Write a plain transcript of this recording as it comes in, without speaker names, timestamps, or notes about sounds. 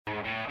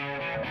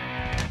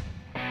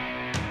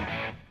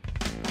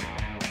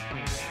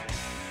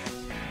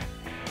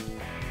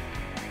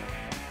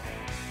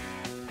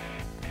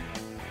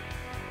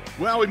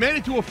Well, we made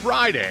it to a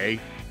Friday,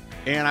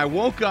 and I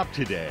woke up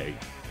today,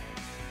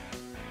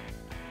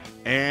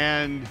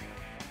 and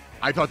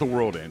I thought the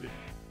world ended.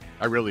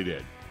 I really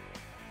did.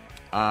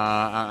 And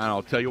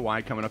I'll tell you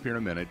why coming up here in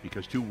a minute,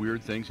 because two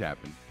weird things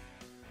happened.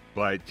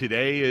 But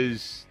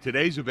today's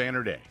a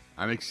banner day.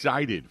 I'm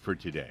excited for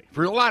today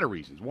for a lot of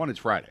reasons. One, it's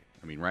Friday.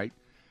 I mean, right?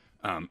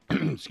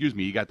 Excuse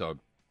me. You got the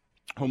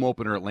home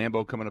opener at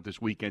Lambeau coming up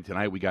this weekend.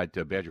 Tonight we got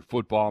Badger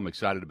football. I'm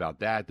excited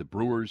about that. The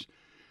Brewers,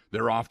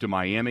 they're off to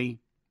Miami.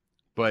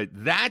 But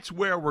that's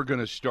where we're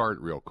going to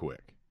start real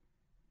quick.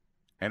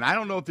 And I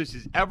don't know if this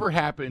has ever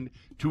happened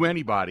to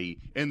anybody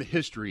in the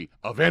history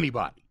of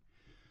anybody.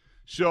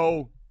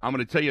 So I'm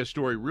going to tell you a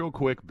story real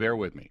quick. Bear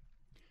with me.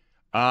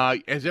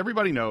 As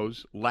everybody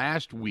knows,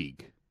 last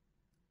week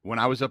when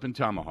I was up in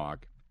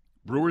Tomahawk,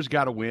 Brewers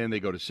got a win. They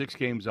go to 6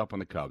 games up on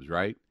the Cubs,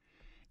 right?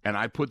 And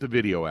I put the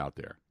video out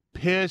there.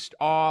 Pissed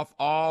off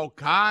all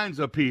kinds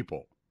of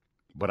people.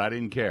 But I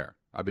didn't care.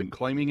 I've been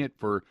claiming it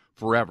for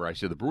forever. I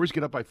said the Brewers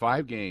get up by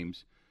 5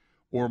 games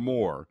or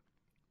more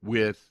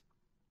with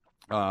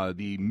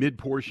the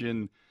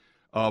mid-portion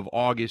of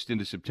August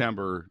into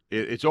September.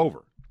 It's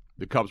over.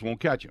 The Cubs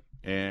won't catch them.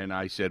 And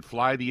I said,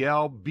 fly the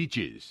L,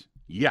 beaches.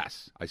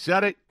 Yes, I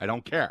said it. I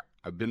don't care.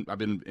 I've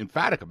been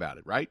emphatic about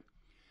it, right?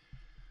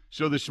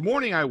 So this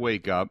morning I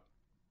wake up,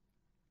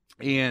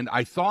 and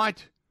I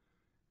thought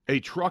a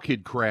truck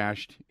had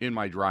crashed in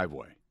my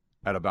driveway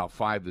at about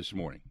 5 this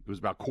morning. It was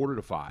about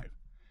 4:45.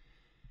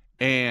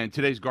 And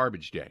today's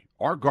garbage day.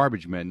 Our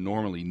garbage men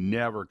normally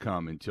never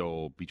come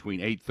until between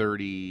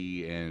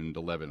 8:30 and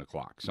 11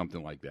 o'clock,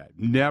 something like that.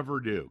 Never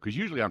do. Because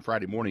usually on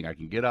Friday morning I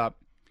can get up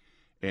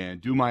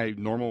and do my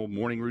normal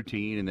morning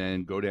routine and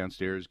then go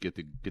downstairs, get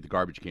the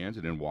garbage cans,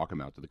 and then walk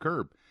them out to the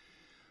curb.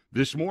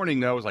 This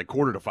morning, though, it was like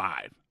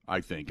 4:45,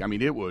 I think. I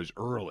mean, it was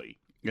early,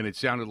 and it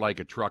sounded like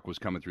a truck was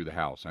coming through the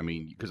house. I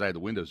mean, because I had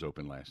the windows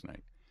open last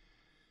night.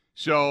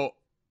 So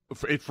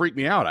it freaked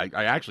me out.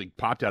 I actually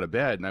popped out of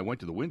bed, and I went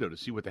to the window to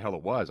see what the hell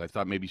it was. I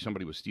thought maybe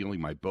somebody was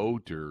stealing my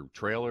boat or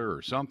trailer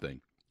or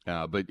something,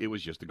 but it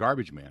was just a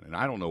garbage man. And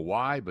I don't know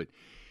why, but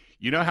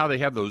you know how they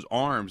have those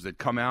arms that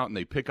come out and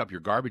they pick up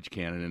your garbage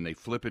can and then they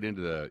flip it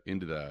into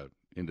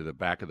the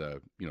back of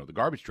the the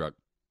garbage truck.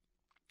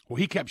 Well,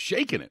 he kept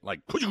shaking it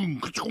like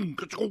ka-choom, ka-choom,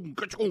 ka-choom,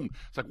 ka-choom.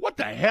 It's like, what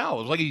the hell?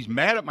 It was like he's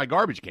mad at my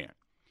garbage can.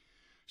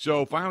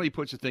 So finally he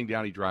puts the thing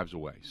down, he drives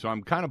away. So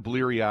I'm kind of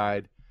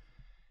bleary-eyed.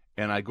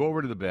 And I go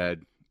over to the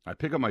bed, I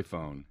pick up my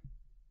phone,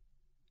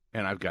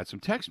 and I've got some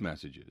text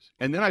messages.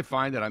 And then I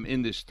find that I'm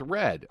in this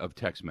thread of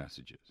text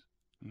messages.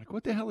 I'm like,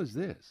 what the hell is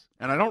this?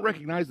 And I don't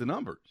recognize the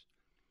numbers.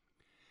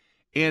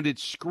 And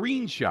it's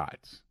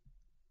screenshots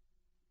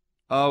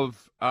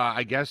of,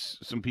 I guess,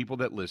 some people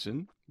that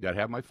listen, that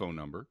have my phone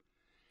number.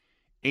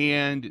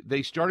 And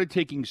they started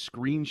taking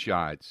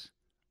screenshots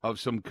of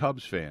some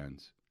Cubs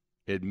fans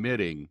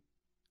admitting,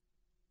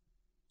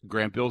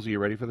 Grant Bills, are you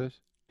ready for this?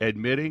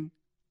 Admitting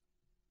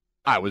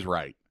I was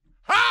right.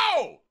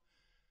 How?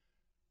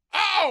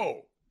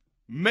 Oh!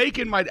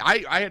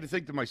 I had to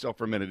think to myself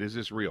for a minute, is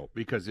this real?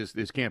 Because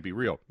this can't be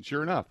real.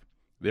 Sure enough,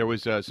 there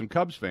was some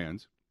Cubs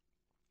fans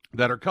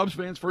that are Cubs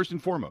fans first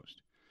and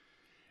foremost,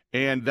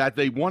 and that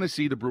they want to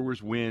see the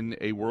Brewers win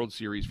a World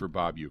Series for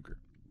Bob Uecker,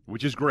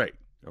 which is great,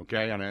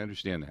 okay, and I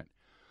understand that.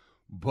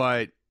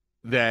 But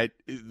that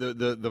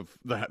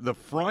the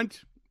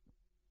front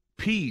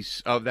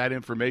piece of that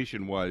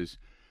information was,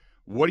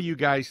 what do you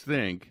guys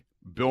think?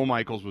 Bill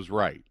Michaels was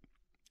right.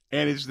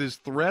 And it's this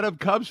thread of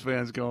Cubs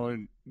fans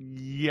going,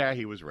 yeah,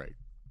 he was right.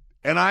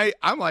 And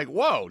I'm like,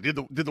 whoa, did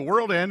the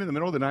world end in the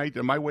middle of the night?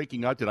 Am I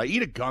waking up? Did I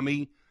eat a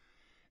gummy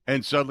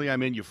and suddenly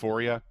I'm in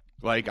euphoria?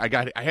 Like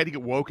I had to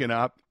get woken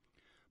up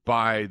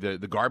by the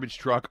garbage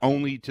truck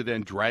only to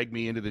then drag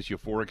me into this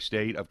euphoric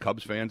state of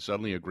Cubs fans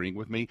suddenly agreeing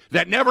with me.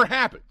 That never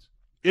happens.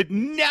 It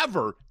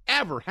never,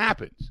 ever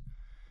happens.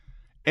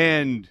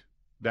 And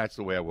that's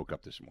the way I woke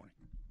up this morning.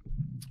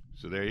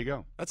 So there you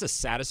go. That's a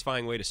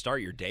satisfying way to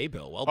start your day,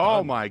 Bill. Well done.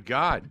 Oh my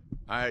God!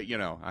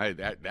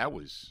 That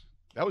was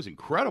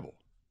incredible.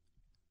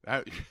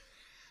 I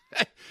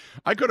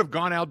could have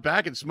gone out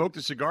back and smoked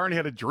a cigar and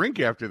had a drink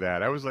after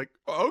that. I was like,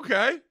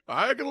 okay,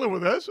 I can live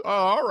with this. Oh,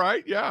 all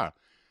right, yeah.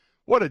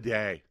 What a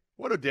day!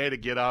 What a day to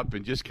get up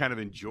and just kind of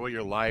enjoy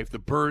your life. The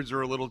birds are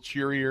a little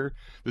cheerier.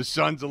 The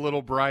sun's a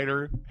little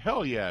brighter.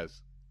 Hell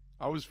yes,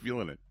 I was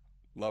feeling it,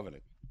 loving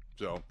it.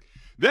 So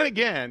then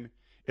again,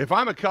 if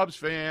I'm a Cubs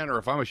fan or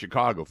if I'm a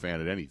Chicago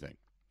fan at anything,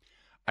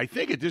 I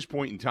think at this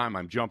point in time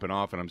I'm jumping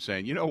off and I'm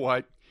saying, you know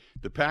what?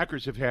 The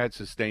Packers have had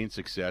sustained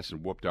success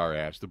and whooped our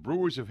ass. The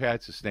Brewers have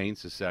had sustained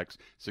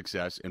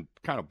success and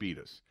kind of beat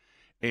us.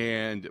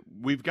 And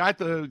we've got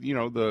the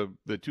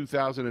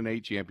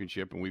 2008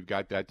 championship, and we've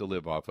got that to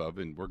live off of,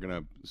 and we're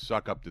going to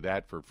suck up to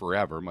that for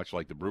forever, much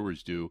like the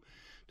Brewers do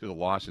to the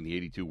loss in the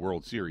 82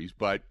 World Series.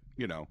 But,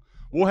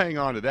 we'll hang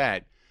on to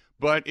that.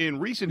 But in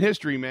recent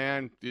history,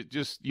 man, it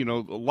just,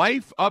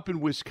 life up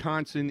in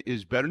Wisconsin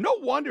is better. No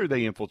wonder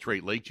they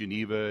infiltrate Lake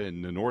Geneva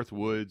and the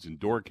Northwoods and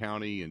Door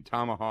County and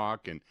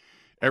Tomahawk and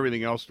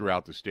everything else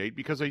throughout the state,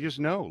 because they just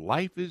know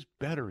life is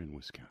better in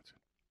Wisconsin.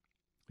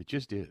 It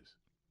just is.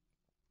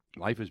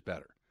 Life is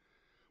better.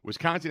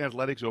 Wisconsin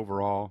athletics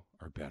overall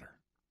are better.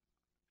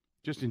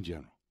 Just in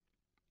general.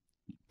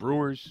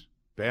 Brewers,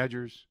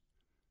 Badgers,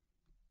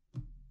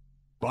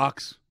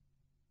 Bucks,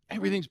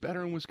 everything's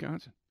better in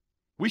Wisconsin.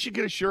 We should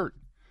get a shirt.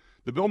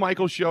 The Bill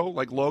Michaels Show,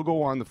 like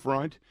logo on the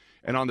front,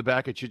 and on the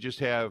back it should just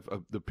have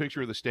the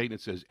picture of the state, and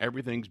it says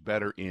everything's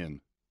better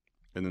in,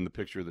 and then the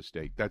picture of the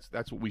state.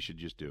 That's what we should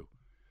just do.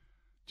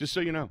 Just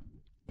so you know.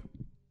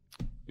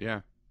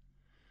 Yeah.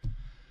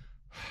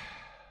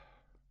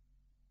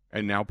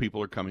 And now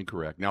people are coming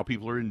correct. Now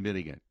people are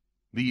admitting it.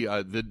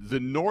 The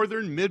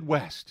northern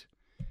Midwest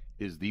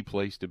is the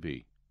place to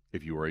be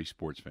if you are a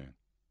sports fan.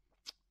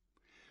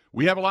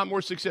 We have a lot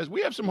more success.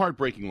 We have some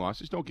heartbreaking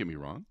losses, don't get me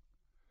wrong.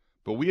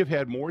 But we have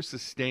had more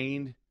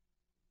sustained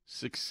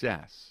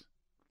success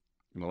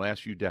in the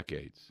last few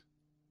decades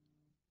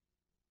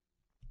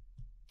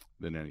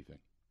than anything.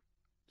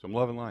 So I'm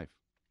loving life.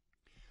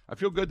 I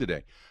feel good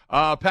today.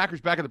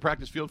 Packers back at the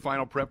practice field.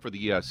 Final prep for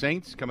the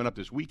Saints coming up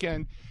this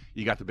weekend.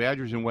 You got the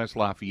Badgers in West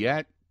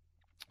Lafayette.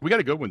 We got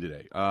a good one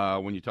today.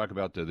 When you talk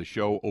about the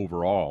show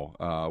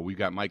overall, we've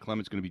got Mike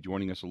Clements going to be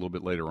joining us a little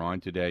bit later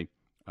on today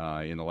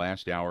in the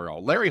last hour.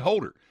 Larry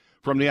Holder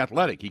from The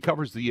Athletic. He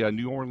covers the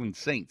New Orleans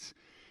Saints.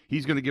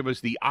 He's going to give us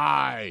the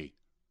eye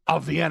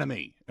of the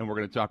enemy, and we're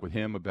going to talk with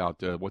him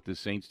about what this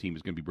Saints team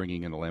is going to be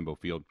bringing into Lambeau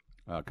Field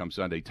come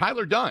Sunday.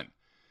 Tyler Dunn,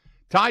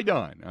 Ty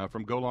Dunn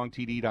from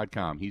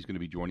GoLongTD.com. He's going to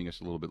be joining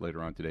us a little bit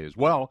later on today as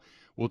well.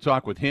 We'll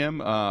talk with him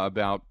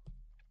about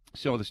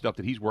some of the stuff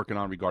that he's working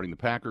on regarding the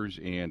Packers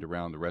and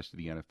around the rest of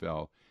the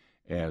NFL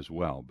as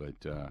well.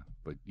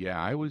 But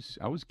yeah, I was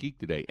geeked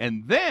today,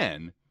 and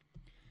then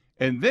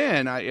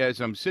as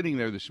I'm sitting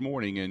there this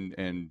morning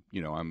and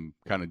you know, I'm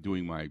kind of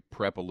doing my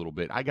prep a little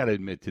bit, I got to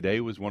admit,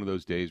 today was one of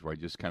those days where I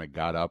just kind of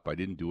got up. I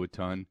didn't do a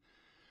ton.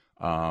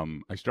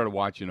 I started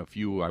watching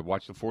I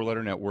watched the Four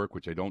Letter Network,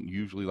 which I don't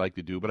usually like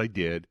to do, but I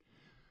did,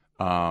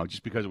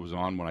 just because it was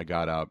on when I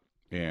got up.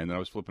 And then I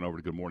was flipping over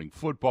to Good Morning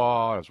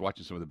Football. I was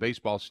watching some of the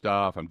baseball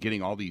stuff. I'm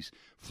getting all these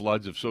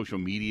floods of social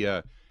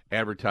media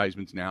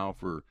advertisements now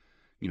for,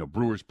 you know,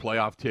 Brewers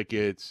playoff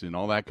tickets and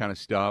all that kind of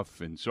stuff.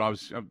 And so I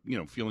was, you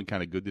know, feeling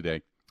kind of good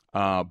today.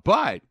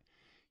 But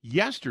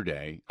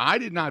yesterday, I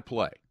did not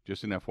play,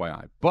 just an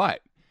FYI.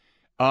 But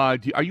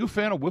are you a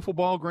fan of wiffle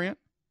ball, Grant?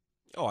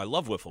 Oh, I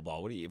love wiffle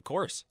ball. Of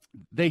course.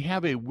 They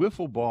have a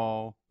wiffle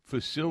ball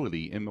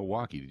facility in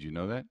Milwaukee. Did you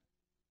know that?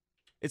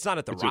 It's not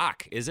at the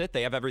Rock, is it?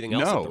 They have everything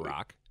else at the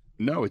Rock.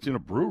 No, it's in a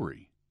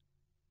brewery.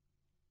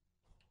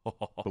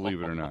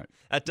 Believe it or not.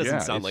 That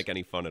doesn't sound like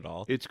any fun at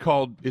all. It's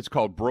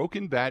called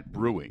Broken Bat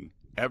Brewing.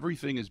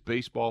 Everything is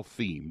baseball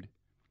themed.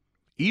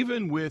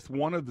 Even with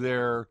one of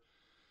their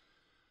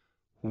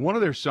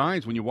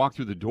signs when you walk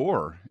through the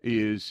door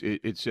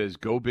it says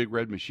 "Go Big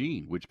Red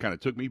Machine," which kind of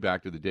took me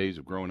back to the days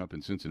of growing up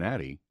in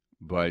Cincinnati,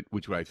 but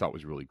which I thought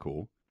was really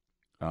cool.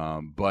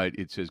 But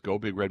it says "Go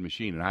Big Red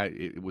Machine," and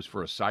it was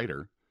for a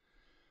cider.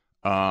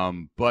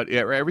 But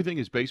everything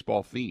is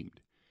baseball themed.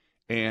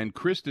 And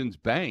Kristen's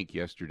Bank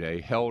yesterday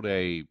held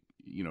they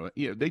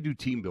do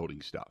team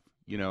building stuff.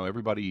 You know,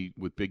 everybody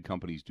with big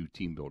companies do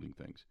team building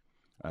things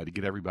to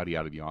get everybody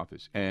out of the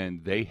office.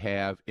 And they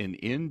have an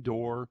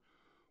indoor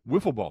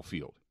wiffle ball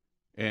field.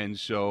 And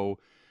so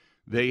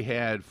they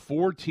had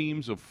 4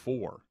 teams of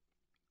 4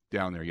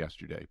 down there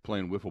yesterday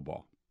playing wiffle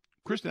ball.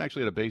 Kristen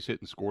actually had a base hit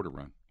and scored a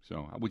run,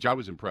 which I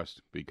was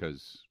impressed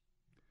because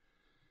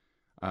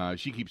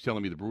she keeps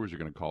telling me the Brewers are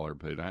going to call her,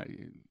 but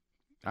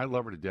I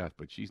love her to death,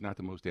 but she's not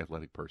the most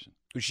athletic person.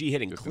 Was she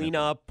hitting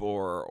cleanup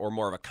or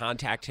more of a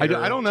contact hitter?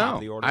 I don't top know.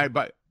 of the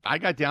order? I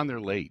got down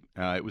there late.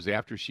 It was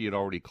after she had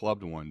already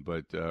clubbed one,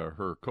 but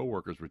her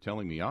coworkers were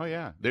telling me, oh,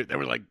 yeah. They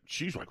were like,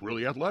 she's like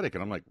really athletic.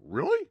 And I'm like,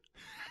 really?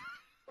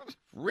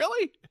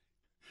 Really?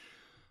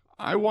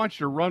 I watched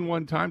her run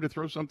one time to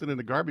throw something in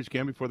the garbage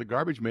can before the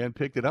garbage man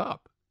picked it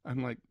up.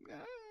 I'm like,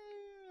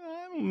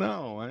 I don't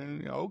know.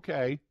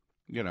 Okay.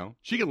 You know,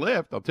 she can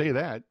lift, I'll tell you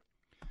that.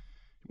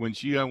 When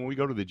we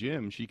go to the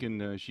gym, she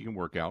can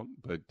work out,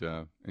 but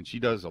and she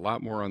does a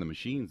lot more on the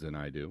machines than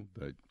I do,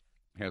 but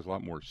has a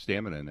lot more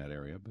stamina in that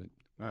area.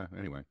 But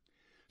anyway,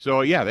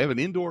 so yeah, they have an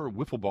indoor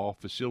wiffle ball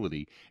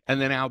facility, and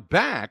then out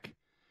back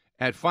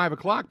at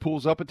 5:00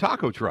 pulls up a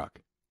taco truck.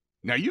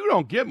 Now you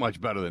don't get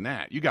much better than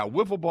that. You got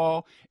wiffle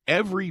ball.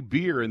 Every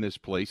beer in this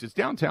place, it's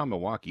downtown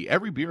Milwaukee.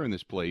 Every beer in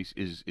this place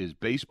is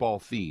baseball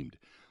themed.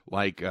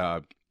 Like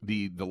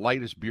the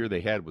lightest beer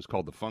they had was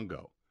called the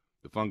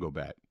Fungo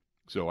Bat.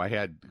 So I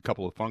had a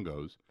couple of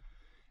Fungos,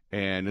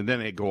 and then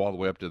they go all the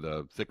way up to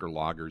the thicker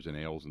lagers and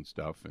ales and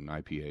stuff and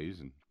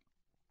IPAs.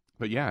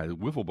 But yeah,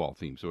 wiffle ball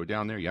theme. So we're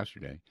down there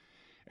yesterday.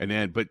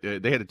 But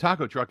they had a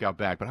taco truck out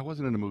back, but I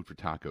wasn't in the mood for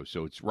tacos.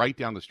 So it's right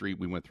down the street.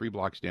 We went 3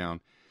 blocks down,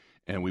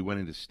 and we went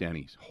into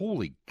Stenny's.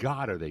 Holy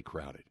God, are they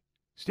crowded.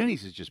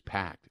 Stenny's is just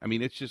packed. I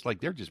mean, it's just like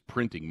they're just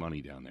printing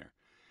money down there.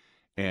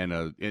 And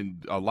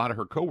a lot of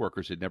her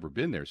coworkers had never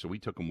been there, so we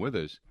took them with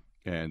us,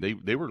 and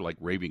they were like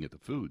raving at the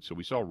food. So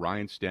we saw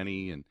Ryan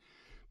Stenny and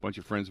bunch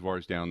of friends of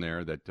ours down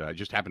there that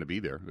just happened to be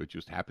there. It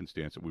just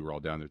happenstance that we were all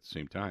down there at the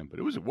same time.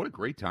 But what a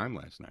great time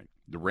last night.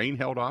 The rain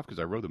held off because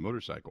I rode the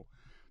motorcycle.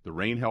 The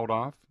rain held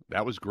off.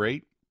 That was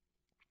great.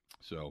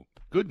 So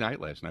good night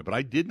last night. But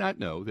I did not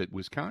know that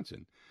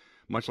Wisconsin,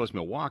 much less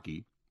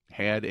Milwaukee,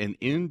 had an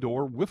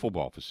indoor wiffle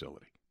ball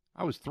facility.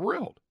 I was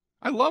thrilled.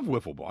 I love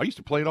wiffle ball. I used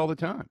to play it all the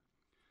time.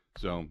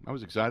 So I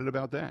was excited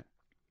about that.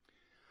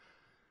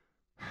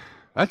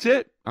 That's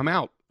it. I'm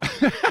out.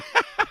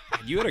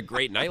 You had a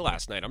great night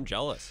last night. I'm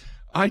jealous.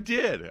 I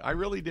did. I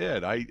really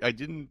did. I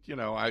didn't,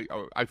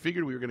 I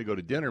figured we were going to go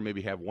to dinner,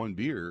 maybe have one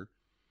beer,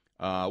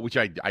 which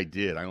I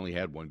did. I only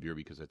had one beer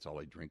because that's all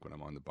I drink when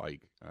I'm on the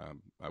bike.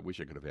 I wish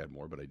I could have had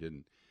more, but I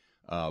didn't.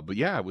 But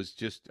yeah, it was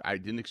just, I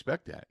didn't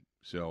expect that.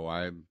 So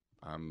I'm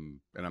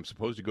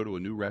supposed to go to a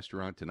new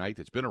restaurant tonight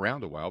that's been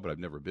around a while, but I've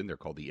never been there,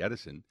 called the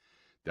Edison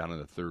down in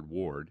the 3rd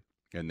Ward,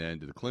 and then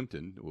to the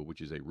Clinton,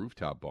 which is a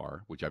rooftop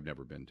bar, which I've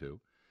never been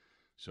to.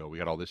 So we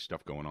got all this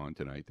stuff going on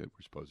tonight that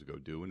we're supposed to go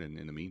do, and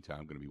in the meantime,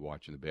 I'm going to be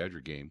watching the Badger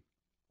game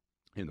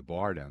in the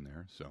bar down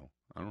there. So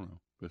I don't know.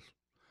 There's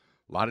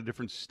a lot of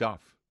different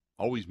stuff,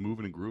 always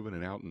moving and grooving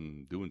and out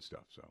and doing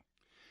stuff. So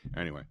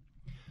anyway,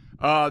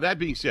 that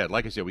being said,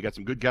 like I said, we got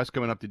some good guests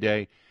coming up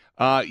today.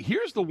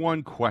 Here's the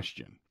one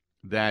question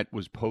that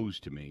was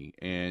posed to me,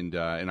 and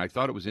I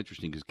thought it was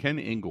interesting because Ken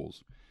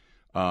Ingalls,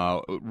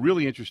 a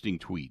really interesting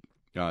tweet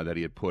that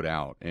he had put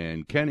out,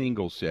 and Ken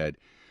Ingalls said,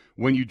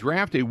 when you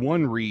draft a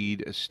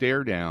one-read,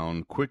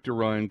 stare-down,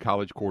 quick-to-run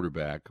college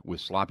quarterback with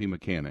sloppy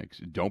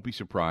mechanics, don't be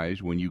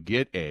surprised when you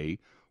get a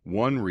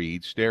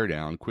one-read,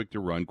 stare-down,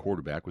 quick-to-run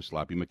quarterback with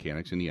sloppy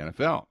mechanics in the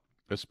NFL,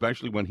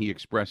 especially when he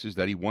expresses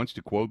that he wants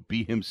to, quote,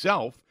 be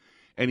himself,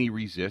 and he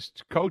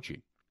resists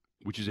coaching,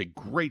 which is a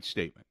great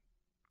statement.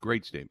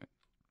 Great statement.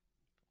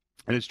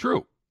 And it's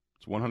true.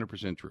 It's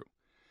 100% true.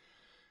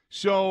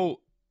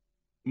 So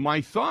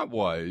my thought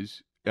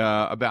was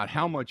about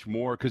how much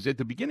more, because at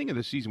the beginning of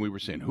the season we were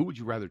saying, who would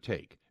you rather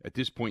take at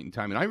this point in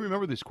time? And I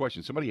remember this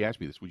question. Somebody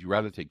asked me this. Would you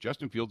rather take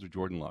Justin Fields or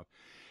Jordan Love?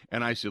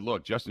 And I said,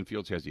 look, Justin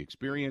Fields has the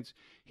experience.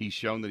 He's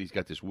shown that he's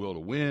got this will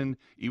to win.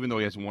 Even though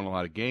he hasn't won a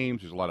lot of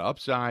games, there's a lot of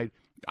upside.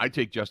 I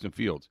take Justin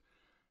Fields.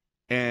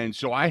 And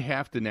so I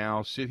have to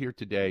now sit here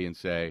today and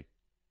say,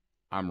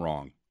 I'm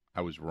wrong.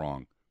 I was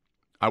wrong.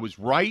 I was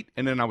right,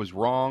 and then I was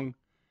wrong,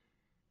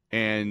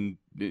 and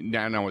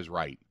now I was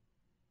right,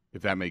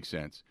 if that makes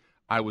sense.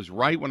 I was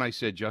right when I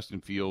said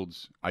Justin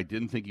Fields, I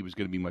didn't think he was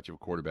going to be much of a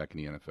quarterback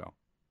in the NFL.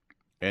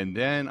 And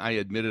then I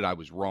admitted I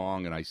was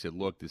wrong, and I said,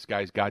 look, this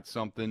guy's got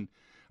something.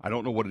 I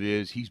don't know what it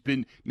is. He's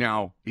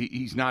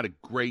not a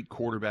great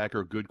quarterback or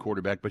a good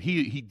quarterback, but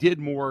he did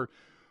more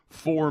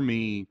for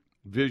me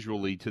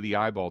visually to the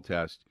eyeball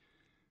test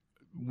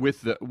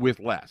with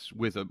less,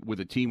 with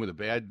a team with a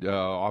bad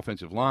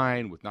offensive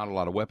line, with not a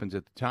lot of weapons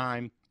at the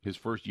time, his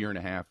first year and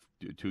a half,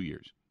 2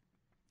 years.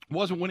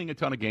 Wasn't winning a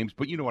ton of games,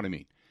 but you know what I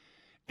mean.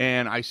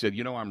 And I said,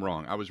 I'm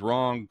wrong. I was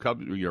wrong.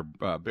 Your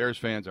Bears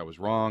fans, I was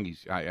wrong.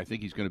 I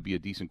think he's going to be a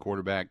decent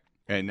quarterback.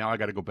 And now I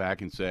got to go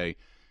back and say,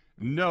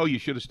 no, you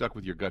should have stuck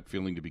with your gut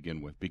feeling to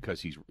begin with,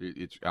 because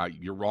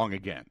you're wrong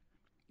again.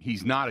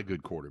 He's not a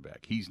good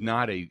quarterback. He's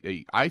not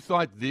I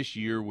thought this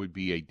year would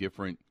be a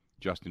different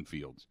Justin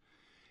Fields.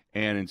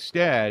 And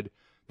instead,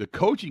 the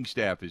coaching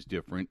staff is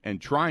different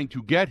and trying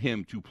to get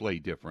him to play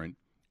different,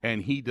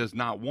 and he does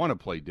not want to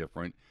play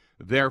different.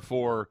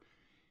 Therefore,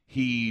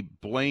 he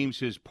blames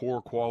his poor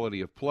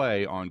quality of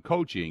play on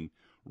coaching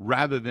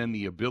rather than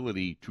the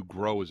ability to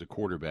grow as a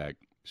quarterback.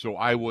 So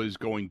I was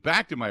going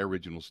back to my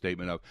original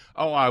statement of,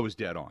 I was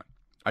dead on.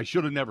 I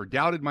should have never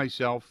doubted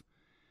myself,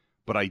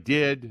 but I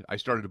did. I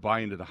started to buy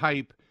into the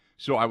hype,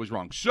 so I was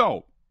wrong.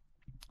 So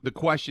the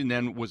question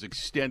then was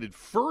extended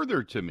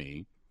further to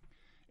me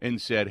and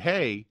said,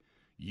 hey,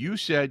 you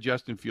said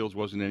Justin Fields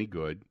wasn't any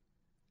good,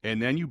 and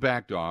then you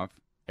backed off,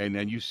 and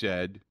then you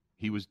said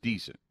he was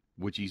decent,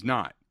 which he's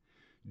not.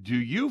 Do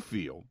you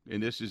feel,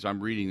 and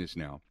I'm reading this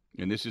now,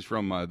 and this is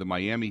from the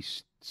Miami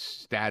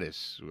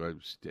Statimus,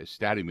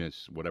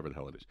 whatever the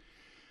hell it is.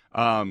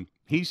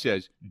 He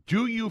says,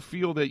 do you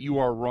feel that you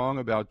are wrong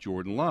about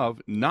Jordan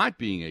Love not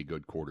being a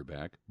good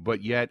quarterback,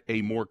 but yet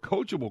a more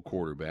coachable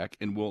quarterback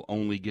and will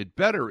only get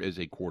better as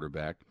a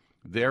quarterback,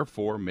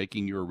 therefore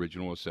making your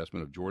original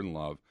assessment of Jordan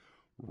Love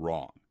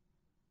wrong?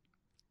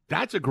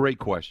 That's a great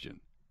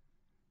question.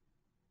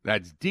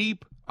 That's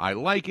deep. I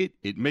like it.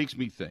 It makes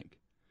me think.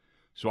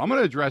 So I'm going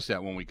to address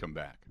that when we come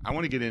back. I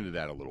want to get into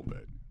that a little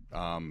bit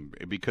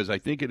because I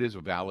think it is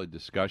a valid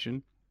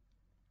discussion.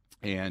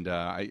 And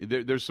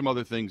there's some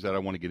other things that I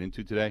want to get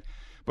into today.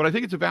 But I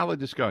think it's a valid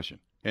discussion.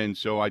 And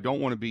so I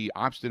don't want to be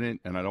obstinate,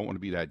 and I don't want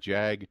to be that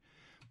jag.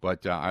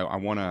 But I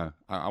want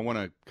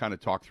to kind of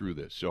talk through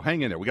this. So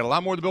hang in there. We got a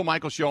lot more of the Bill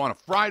Michaels Show on a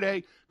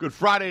Friday. Good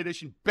Friday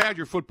edition.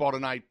 Badger football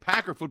tonight.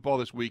 Packer football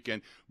this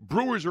weekend.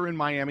 Brewers are in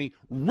Miami,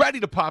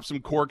 ready to pop some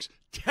corks.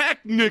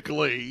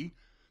 Technically,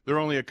 they're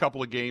only a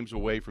couple of games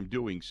away from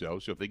doing so.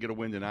 So if they get a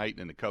win tonight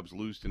and the Cubs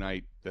lose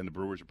tonight, then the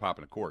Brewers are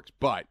popping the corks.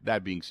 But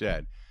that being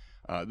said,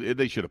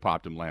 They should have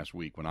popped him last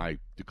week when I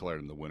declared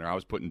him the winner. I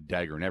was putting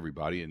dagger in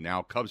everybody, and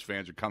now Cubs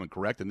fans are coming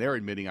correct, and they're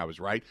admitting I was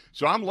right.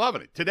 So I'm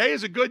loving it. Today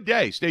is a good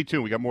day. Stay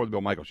tuned. We got more of the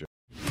Bill Michaels Show.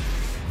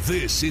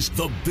 This is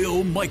the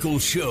Bill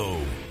Michaels Show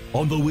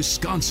on the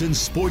Wisconsin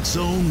Sports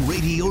Zone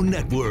Radio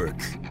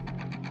Network.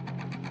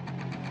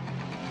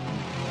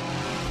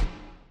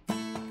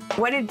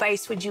 What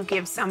advice would you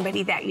give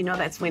somebody that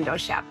that's window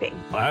shopping?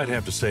 I'd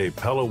have to say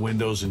Pella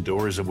Windows and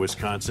Doors of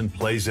Wisconsin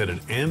plays at an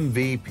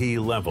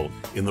MVP level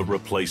in the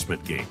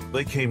replacement game.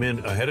 They came in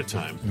ahead of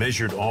time,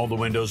 measured all the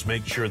windows,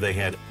 made sure they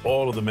had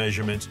all of the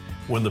measurements.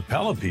 When the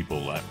Pella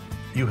people left,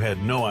 you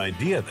had no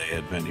idea they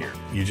had been here.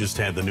 You just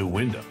had the new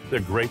window. They're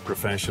great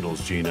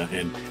professionals, Gina,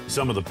 and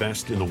some of the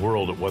best in the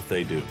world at what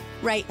they do.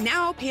 Right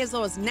now, pay as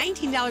low as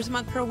 $19 a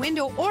month per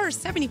window or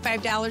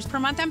 $75 per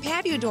month on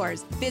patio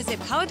doors. Visit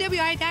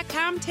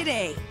PellaWI.com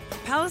today.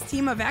 Pella's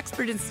team of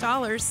expert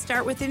installers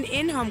start with an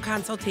in-home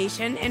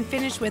consultation and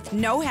finish with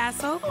no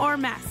hassle or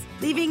mess,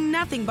 leaving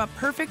nothing but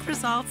perfect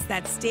results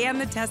that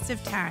stand the test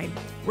of time.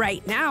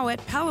 Right now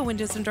at Pella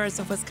Windows and Doors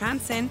of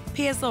Wisconsin,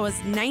 pay as low as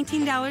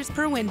 $19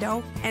 per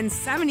window and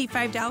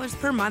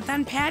 $75 per month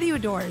on patio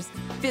doors.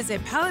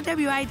 Visit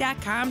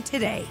PellaWI.com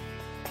today.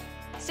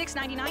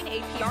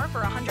 $6.99 APR for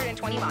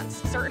 120 months.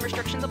 Certain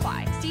restrictions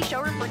apply. See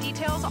showroom for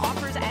details.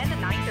 Offers end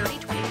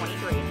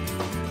 9/30/2023.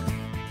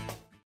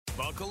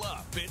 Buckle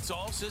up. It's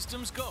all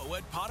systems go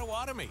at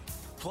Potawatomi.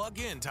 Plug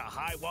in to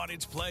high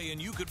wattage play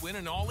and you could win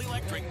an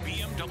all-electric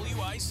BMW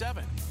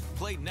i7.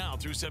 Play now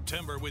through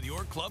September with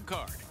your club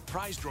card.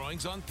 Prize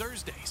drawings on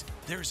Thursdays.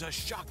 There's a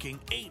shocking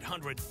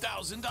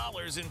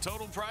 $800,000 in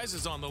total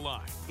prizes on the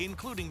line,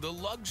 including the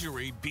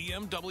luxury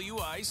BMW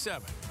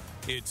i7.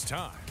 It's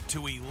time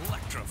to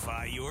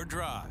electrify your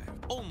drive.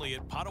 Only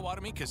at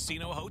Potawatomi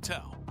Casino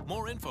Hotel.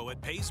 More info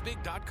at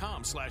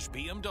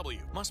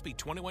paysbig.com/BMW. Must be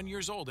 21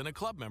 years old and a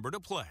club member to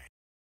play.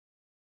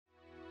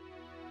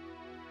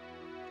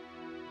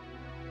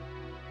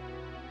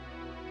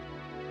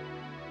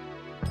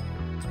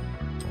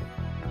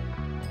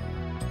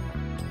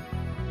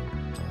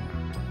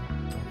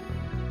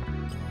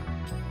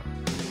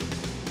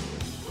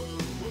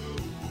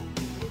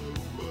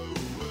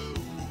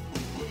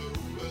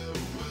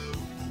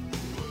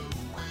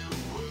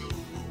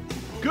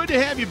 Good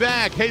to have you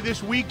back. Hey,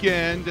 this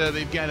weekend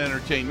they've got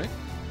entertainment.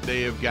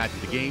 They have got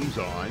the games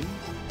on.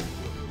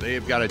 They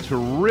have got a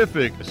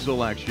terrific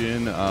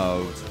selection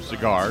of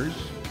cigars,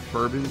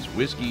 bourbons,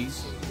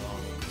 whiskeys,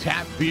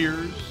 tap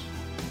beers.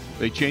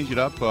 They change it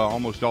up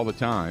almost all the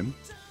time.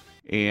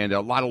 And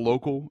a lot of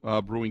local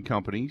brewing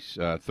companies,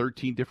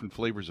 13 different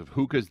flavors of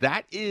hookahs.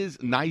 That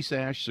is Nice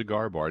Ash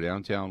Cigar Bar,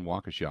 downtown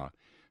Waukesha.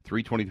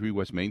 323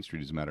 West Main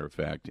Street, as a matter of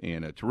fact.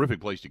 And a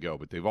terrific place to go.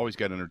 But they've always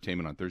got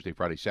entertainment on Thursday,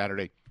 Friday,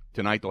 Saturday.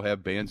 Tonight they'll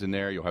have bands in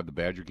there. You'll have the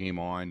Badger game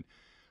on.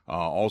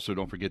 Also,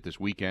 don't forget this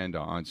weekend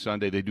on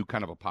Sunday they do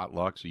kind of a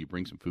potluck, so you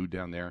bring some food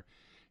down there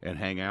and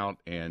hang out.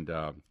 And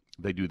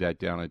they do that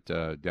down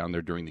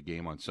there during the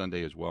game on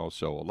Sunday as well.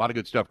 So a lot of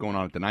good stuff going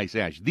on at the Nice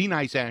Ash.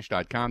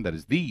 TheNiceAsh.com. That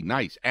is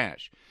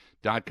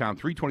TheNiceAsh.com.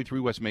 323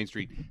 West Main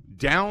Street,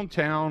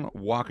 downtown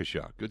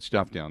Waukesha. Good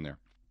stuff down there.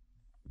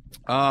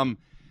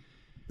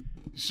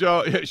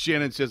 So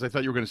Shannon says, I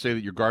thought you were going to say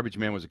that your garbage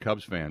man was a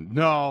Cubs fan.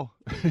 No,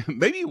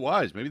 maybe he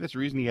was. Maybe that's the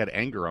reason he had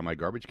anger on my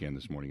garbage can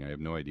this morning. I have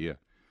no idea.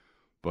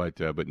 But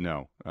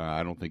no,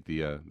 I don't think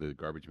the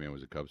garbage man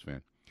was a Cubs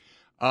fan.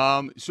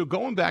 So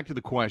going back to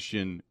the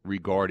question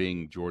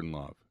regarding Jordan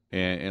Love,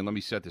 and let me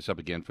set this up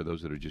again for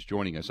those that are just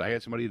joining us. I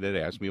had somebody that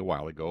asked me a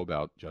while ago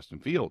about Justin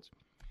Fields.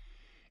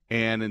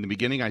 And in the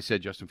beginning, I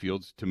said Justin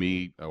Fields, to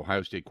me,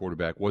 Ohio State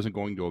quarterback, wasn't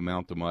going to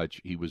amount to much.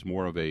 He was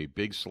more of a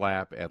big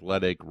slap,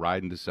 athletic,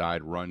 ride and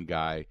decide, run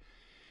guy.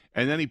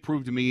 And then he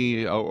proved to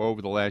me over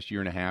the last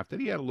year and a half that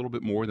he had a little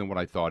bit more than what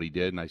I thought he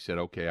did. And I said,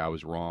 okay, I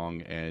was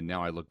wrong. And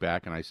now I look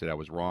back and I said I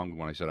was wrong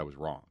when I said I was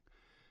wrong.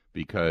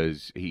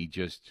 Because he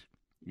just,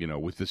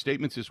 with the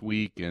statements this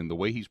week and the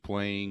way he's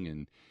playing,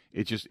 and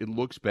it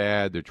looks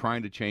bad. They're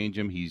trying to change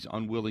him. He's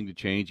unwilling to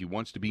change. He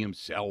wants to be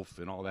himself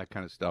and all that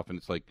kind of stuff. And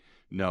it's like,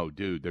 no,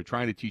 dude, they're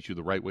trying to teach you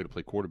the right way to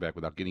play quarterback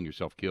without getting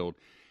yourself killed.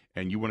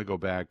 And you want to go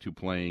back to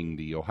playing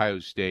the Ohio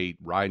State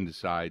ride and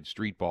decide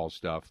street ball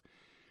stuff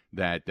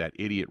that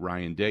idiot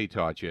Ryan Day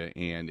taught you,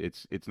 and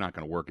it's not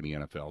going to work in the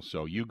NFL.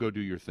 So you go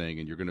do your thing,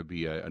 and you're going to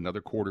be another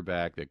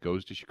quarterback that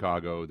goes to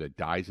Chicago, that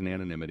dies in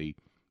anonymity,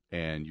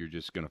 and you're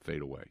just going to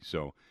fade away.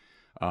 So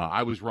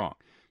I was wrong.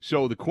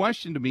 So the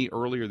question to me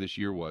earlier this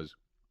year was,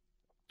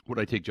 would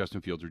I take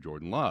Justin Fields or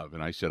Jordan Love?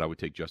 And I said I would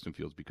take Justin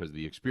Fields because of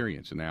the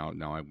experience. And now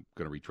I'm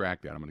going to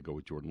retract that. I'm going to go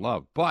with Jordan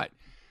Love. But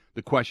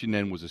the question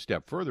then was a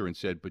step further and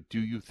said, but do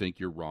you think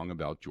you're wrong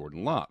about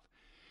Jordan Love?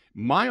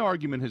 My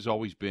argument has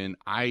always been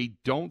I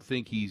don't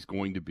think he's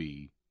going to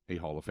be a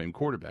Hall of Fame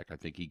quarterback. I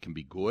think he can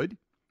be good.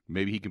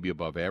 Maybe he can be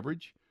above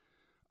average.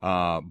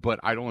 But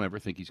I don't ever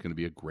think he's going to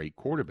be a great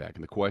quarterback.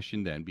 And the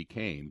question then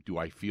became, do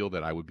I feel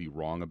that I would be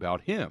wrong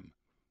about him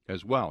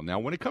as well? Now,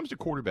 when it comes to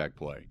quarterback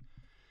play,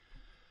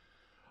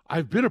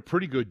 I've been a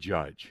pretty good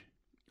judge.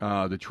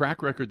 The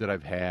track record that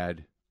I've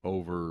had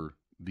over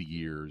the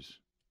years,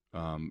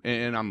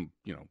 And I'm,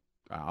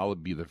 I'll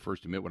be the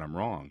first to admit when I'm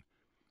wrong,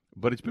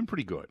 but it's been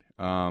pretty good.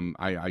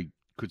 I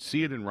could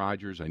see it in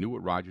Rodgers. I knew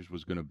what Rodgers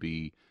was going to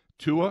be.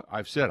 Tua,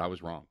 I've said I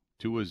was wrong.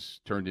 Tua's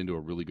turned into a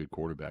really good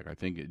quarterback. I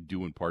think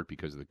due in part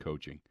because of the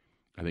coaching.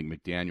 I think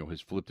McDaniel has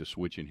flipped a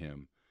switch in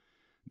him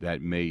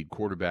that made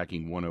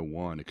quarterbacking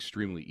 101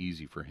 extremely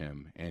easy for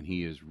him, and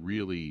he has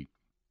really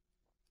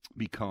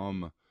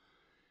become,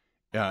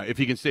 if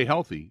he can stay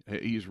healthy,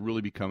 he's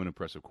really become an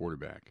impressive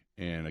quarterback,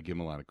 and I give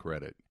him a lot of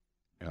credit.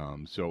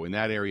 So in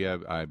that area,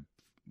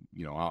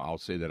 I'll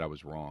say that I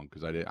was wrong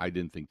because I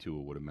didn't think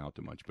Tua would amount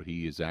to much, but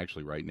he is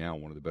actually right now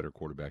one of the better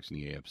quarterbacks in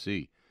the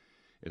AFC,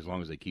 as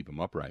long as they keep him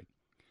upright.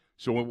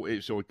 So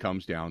it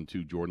comes down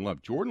to Jordan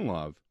Love. Jordan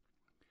Love,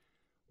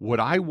 what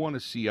I want to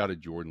see out of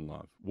Jordan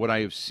Love, what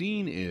I have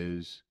seen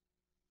is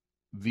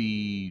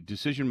the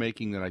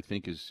decision-making that I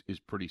think is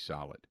pretty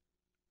solid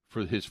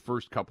for his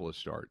first couple of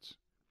starts.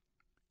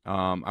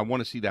 I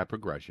want to see that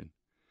progression.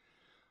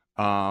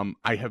 I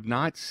have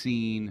not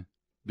seen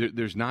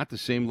there's not the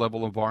same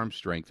level of arm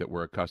strength that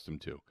we're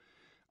accustomed to.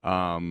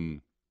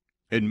 And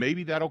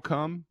maybe that'll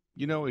come,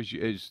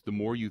 as the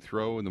more you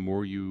throw and the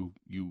more you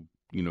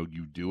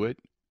do it,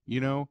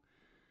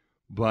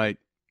 But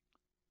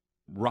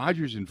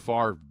Rodgers and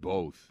Favre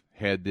both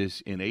had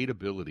this innate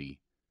ability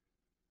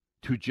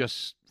to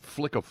just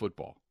flick a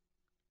football,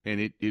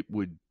 and it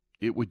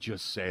would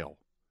just sail.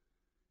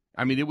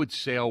 I mean, it would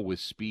sail with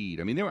speed.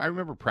 I mean, I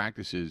remember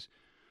practices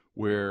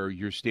where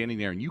you're standing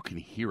there and you can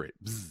hear it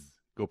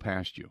go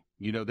past you.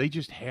 They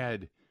just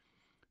had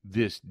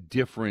this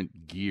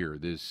different gear,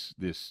 this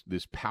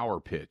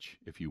power pitch,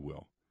 if you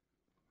will.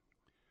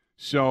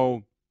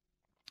 So,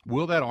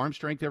 will that arm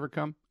strength ever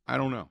come? I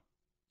don't know.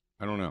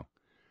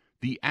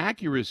 The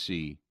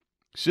accuracy,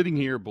 sitting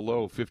here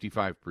below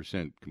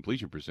 55%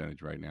 completion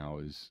percentage right now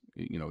is,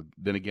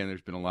 then again,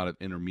 there's been a lot of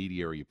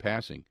intermediary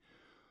passing.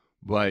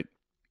 But,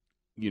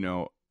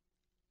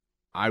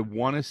 I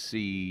want to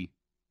see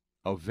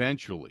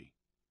eventually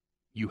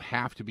you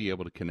have to be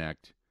able to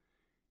connect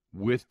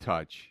with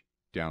touch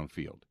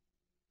downfield.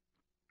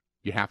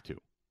 You have to.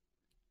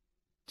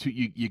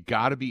 You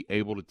got to be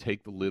able to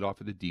take the lid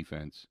off of the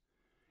defense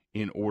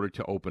in order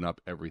to open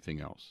up everything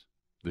else.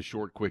 The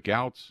short, quick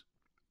outs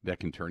that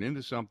can turn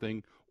into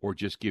something or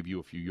just give you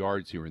a few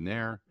yards here and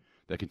there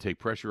that can take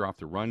pressure off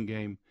the run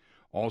game.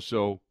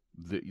 Also,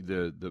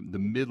 the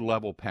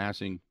mid-level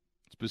passing,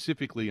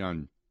 specifically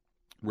on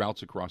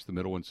routes across the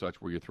middle and such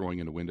where you're throwing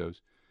into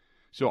windows.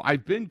 So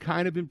I've been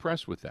kind of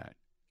impressed with that.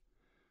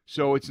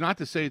 So it's not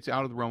to say it's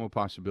out of the realm of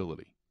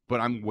possibility,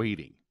 but I'm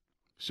waiting.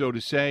 So to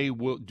say,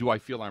 do I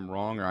feel I'm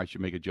wrong or I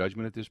should make a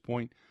judgment at this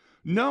point?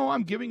 No,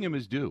 I'm giving him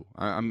his due.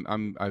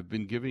 I've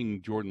been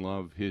giving Jordan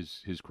Love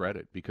his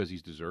credit because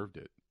he's deserved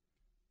it.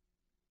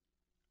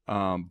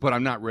 But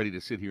I'm not ready to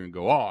sit here and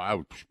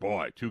go,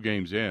 2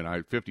 games in, I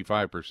had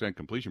 55%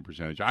 completion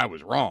percentage. I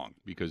was wrong,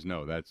 because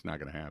no, that's not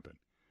going to happen.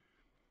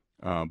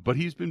 But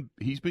he's been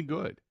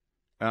good.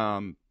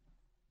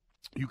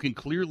 You can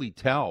clearly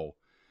tell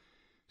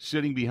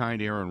sitting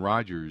behind Aaron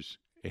Rodgers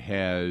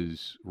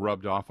has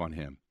rubbed off on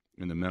him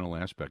in the mental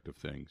aspect of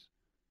things.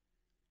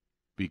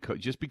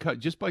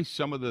 Just by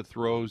some of the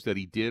throws that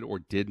he did or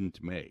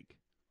didn't make,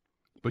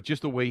 but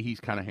just the way he's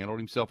kind of handled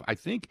himself. I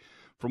think,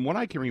 from what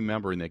I can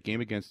remember in that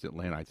game against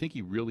Atlanta, I think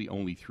he really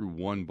only threw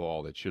one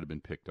ball that should have been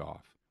picked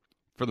off.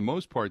 For the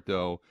most part,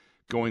 though,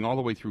 going all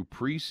the way through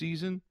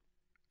preseason,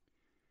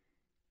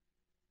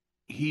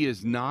 he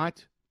has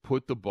not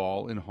put the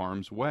ball in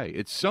harm's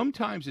way.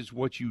 Sometimes it's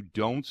what you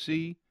don't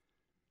see.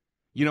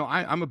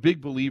 I'm a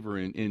big believer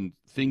in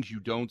things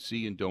you don't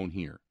see and don't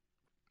hear.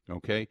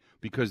 Okay?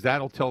 Because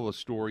that'll tell a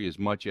story as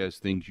much as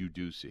things you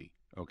do see.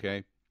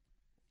 Okay?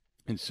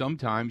 And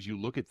sometimes you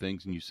look at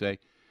things and you say,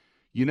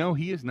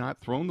 he has not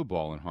thrown the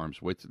ball in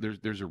harm's way.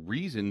 There's a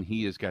reason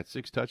he has got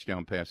 6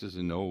 touchdown passes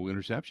and no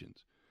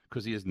interceptions,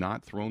 because he has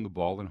not thrown the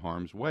ball in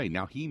harm's way.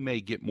 Now, he may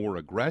get more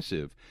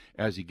aggressive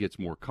as he gets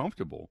more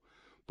comfortable,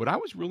 but I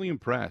was really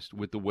impressed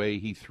with the way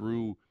he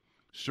threw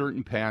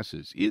certain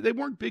passes. They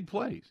weren't big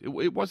plays.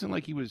 It wasn't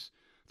like he was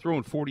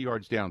throwing 40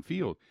 yards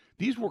downfield.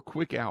 These were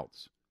quick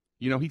outs.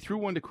 He threw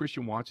one to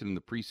Christian Watson in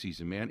the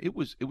preseason, man. It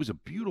was a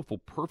beautiful,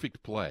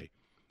 perfect play.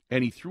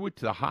 And he threw it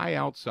to the high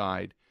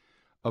outside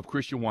of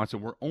Christian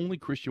Watson where only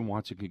Christian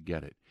Watson could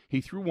get it.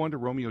 He threw one to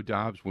Romeo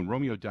Doubs when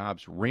Romeo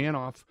Doubs ran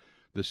off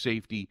the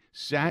safety,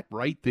 sat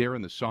right there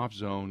in the soft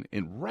zone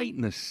and right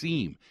in the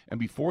seam. And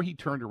before he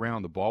turned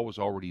around, the ball was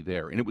already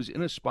there. And it was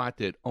in a spot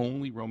that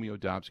only Romeo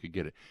Doubs could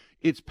get it.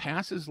 It's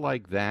passes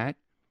like that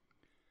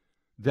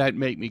that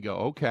make me go,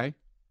 okay.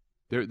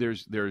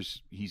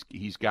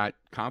 He's got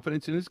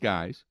confidence in his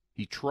guys.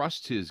 He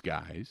trusts his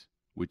guys,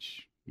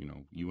 which,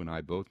 you and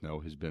I both know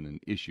has been an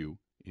issue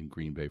in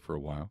Green Bay for a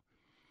while.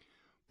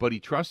 But he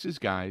trusts his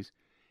guys,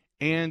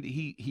 and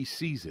he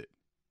sees it,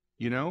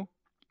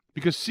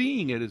 Because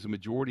seeing it is a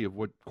majority of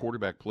what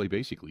quarterback play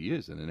basically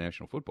is in the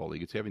National Football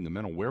League. It's having the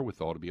mental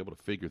wherewithal to be able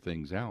to figure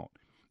things out.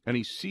 And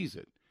he sees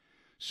it.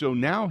 So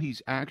now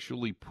he's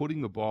actually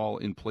putting the ball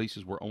in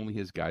places where only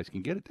his guys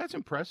can get it. That's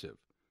impressive.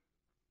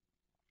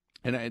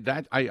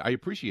 And I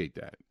appreciate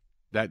that.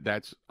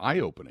 That's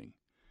eye-opening.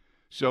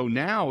 So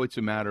now it's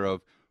a matter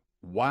of,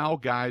 while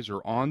guys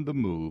are on the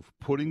move,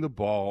 putting the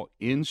ball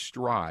in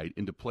stride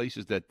into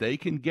places that they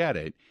can get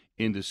it,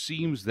 into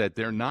seams that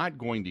they're not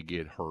going to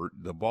get hurt,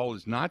 the ball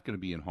is not going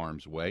to be in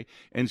harm's way,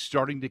 and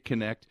starting to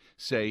connect,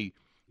 say,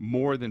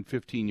 more than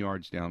 15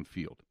 yards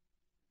downfield.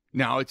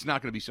 Now, it's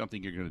not going to be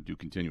something you're going to do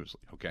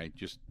continuously, okay?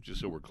 Just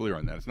so we're clear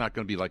on that. It's not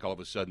going to be like all of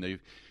a sudden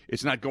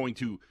it's not going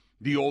to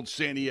the old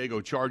San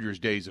Diego Chargers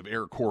days of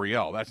Eric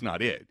Coryell. That's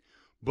not it.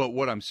 But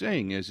what I'm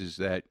saying is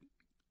that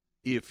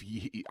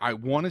I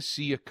want to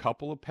see a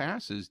couple of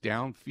passes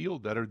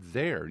downfield that are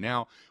there.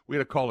 Now, we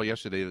had a caller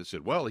yesterday that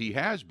said, well, he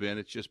has been.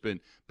 It's just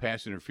been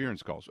pass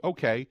interference calls.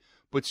 Okay,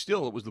 but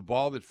still, it was the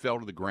ball that fell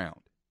to the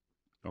ground.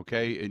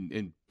 Okay,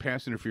 and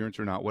pass interference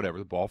or not, whatever,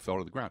 the ball fell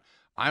to the ground.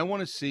 I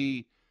want to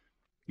see,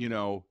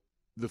 the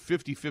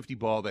 50-50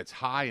 ball that's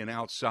high and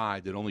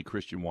outside that only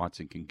Christian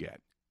Watson can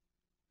get.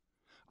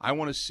 I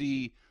want to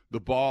see the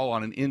ball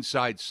on an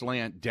inside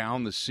slant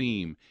down the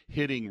seam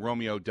hitting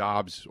Romeo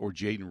Doubs or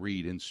Jaden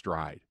Reed in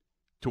stride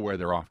to where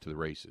they're off to the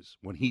races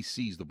when he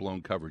sees the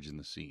blown coverage in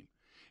the seam.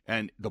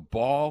 And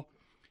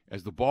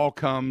as the ball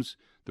comes,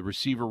 the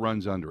receiver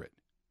runs under it,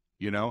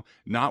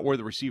 not where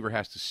the receiver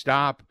has to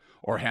stop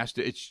or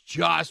it's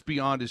just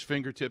beyond his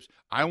fingertips.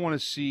 I want to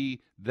see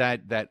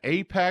that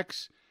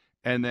apex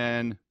and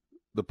then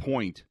the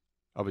point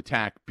of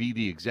attack be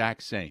the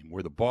exact same,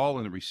 where the ball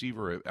and the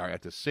receiver are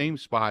at the same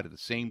spot at the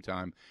same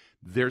time.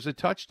 There's a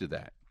touch to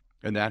that,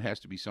 and that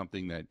has to be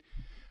something that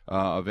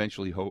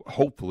eventually,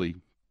 hopefully,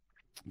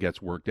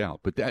 gets worked out.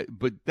 But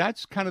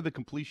that's kind of the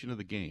completion of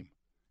the game,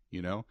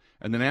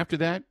 And then after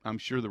that, I'm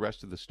sure the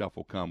rest of the stuff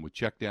will come with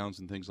checkdowns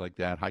and things like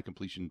that, high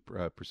completion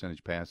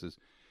percentage passes,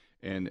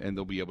 and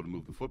they'll be able to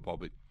move the football.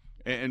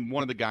 And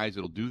one of the guys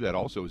that'll do that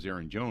also is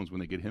Aaron Jones when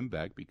they get him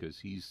back, because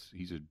he's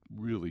a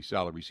really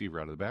solid receiver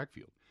out of the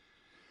backfield.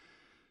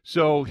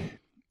 So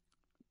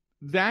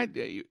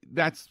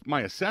that's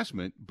my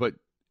assessment, but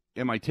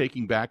am I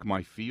taking back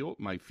my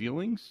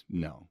feelings?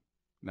 No,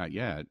 not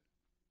yet.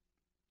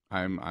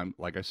 I'm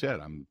like I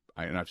said, and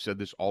I've said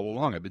this all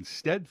along. I've been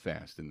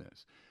steadfast in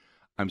this.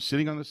 I'm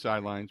sitting on the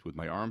sidelines with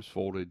my arms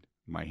folded,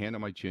 my hand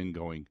on my chin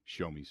going,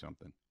 show me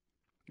something.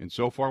 And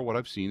so far what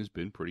I've seen has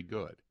been pretty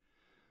good.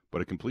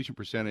 But a completion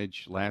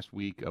percentage last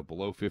week of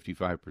below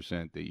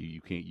 55%, that you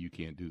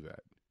can't do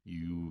that.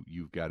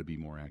 You've got to be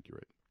more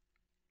accurate.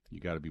 You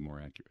got to be more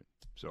accurate.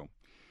 So,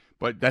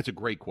 but that's a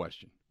great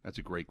question.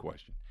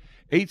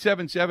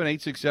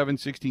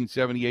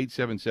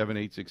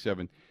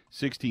 877-867-1670,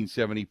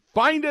 877-867-1670.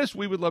 Find us.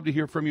 We would love to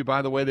hear from you.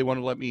 By the way, they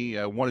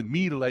wanted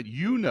me to let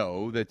you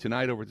know that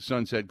tonight over at the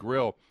Sunset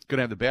Grill, going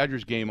to have the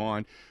Badgers game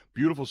on.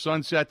 Beautiful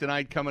sunset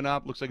tonight coming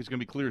up. Looks like it's going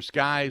to be clear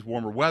skies,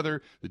 warmer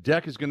weather. The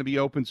deck is going to be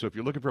open, so if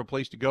you're looking for a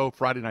place to go,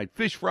 Friday night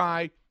fish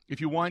fry,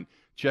 if you want,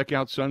 check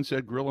out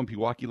Sunset Grill on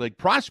Pewaukee Lake,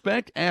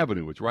 Prospect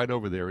Avenue. It's right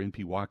over there in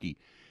Pewaukee.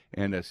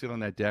 And sit on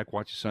that deck,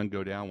 watch the sun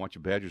go down, watch the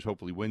Badgers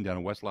hopefully win down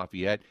in West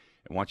Lafayette,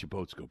 and watch your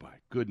boats go by.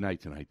 Good night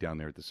tonight down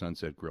there at the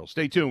Sunset Grill.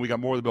 Stay tuned. We got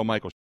more of the Bill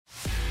Michaels.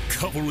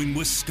 Covering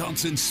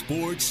Wisconsin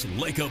sports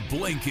like a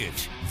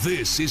blanket.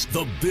 This is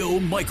the Bill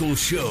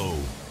Michaels Show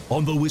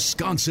on the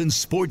Wisconsin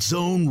Sports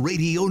Zone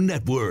Radio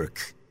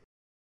Network.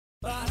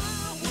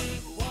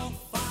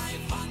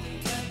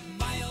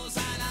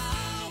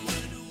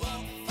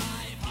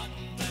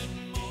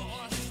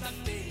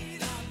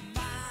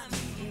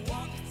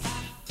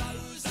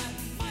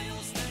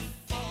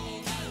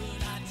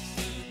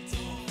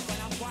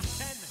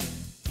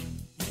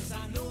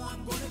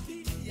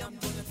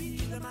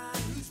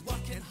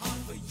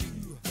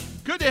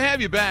 Good to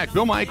have you back.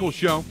 Bill Michaels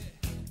Show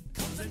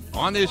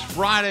on this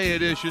Friday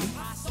edition.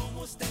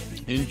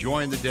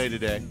 Enjoying the day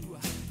today.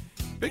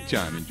 Big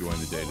time enjoying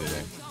the day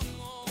today.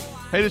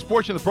 Hey, this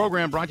portion of the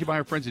program brought to you by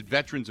our friends at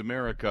Veterans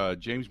America.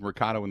 James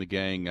Mercado and the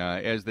gang,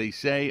 as they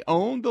say,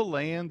 own the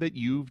land that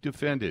you've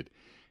defended.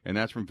 And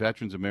that's from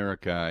Veterans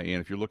America. And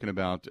if you're looking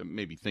about,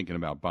 maybe thinking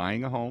about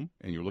buying a home,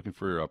 and you're looking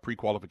for a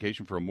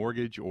pre-qualification for a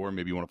mortgage, or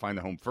maybe you want to find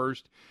the home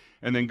first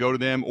and then go to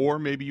them, or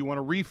maybe you want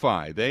to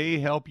refi, they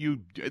help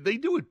you. They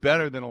do it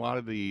better than a lot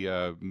of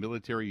the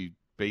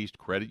military-based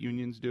credit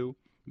unions do.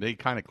 They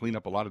kind of clean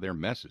up a lot of their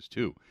messes,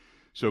 too.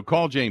 So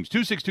call James,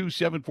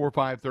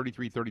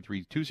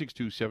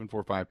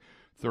 262-745-3333,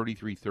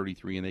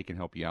 262-745-3333, and they can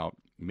help you out,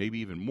 maybe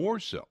even more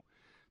so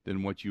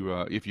than what you,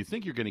 if you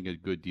think you're getting a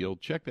good deal,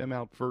 check them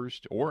out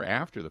first or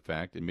after the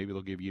fact, and maybe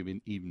they'll give you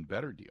an even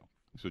better deal.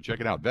 So check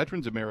it out.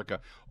 Veterans America,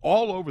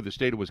 all over the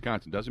state of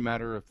Wisconsin. Doesn't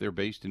matter if they're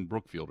based in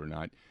Brookfield or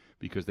not,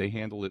 because they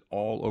handle it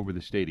all over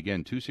the state.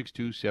 Again,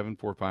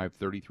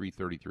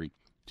 262-745-3333,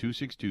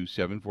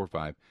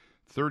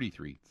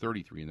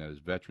 262-745-3333, and that is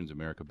Veterans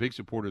America. Big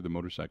supporter of the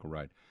motorcycle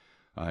ride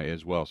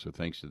as well, so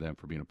thanks to them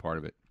for being a part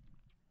of it.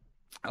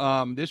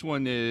 This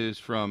one is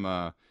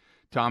from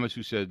Thomas,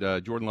 who said,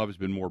 Jordan Love has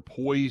been more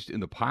poised in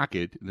the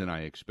pocket than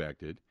I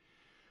expected.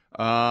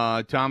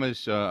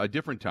 Thomas, a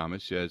different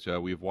Thomas, says,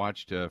 we have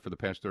watched for the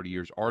past 30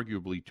 years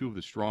arguably two of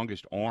the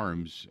strongest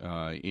arms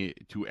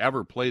to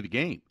ever play the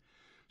game.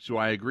 So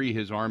I agree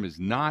his arm is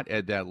not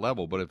at that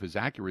level, but if his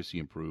accuracy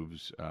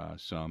improves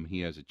some,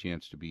 he has a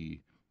chance to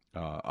be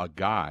a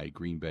guy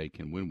Green Bay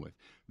can win with.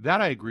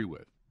 That I agree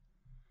with.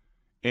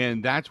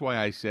 And that's why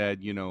I said,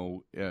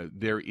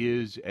 there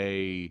is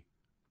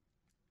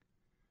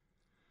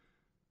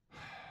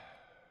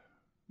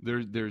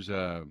there's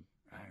a,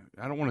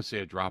 I don't want to say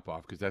a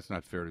drop-off because that's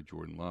not fair to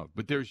Jordan Love,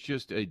 but there's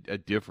just a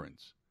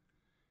difference.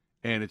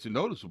 And it's a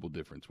noticeable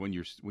difference when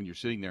you're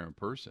sitting there in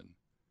person.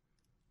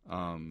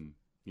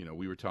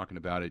 We were talking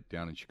about it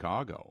down in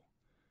Chicago,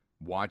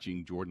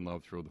 watching Jordan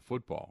Love throw the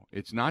football.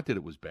 It's not that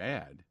it was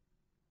bad.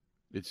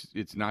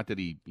 It's not that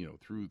he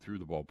threw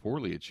the ball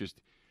poorly. It's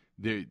just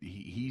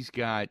he's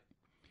got.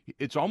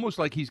 It's almost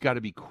like he's got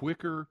to be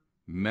quicker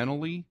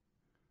mentally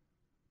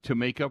to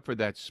make up for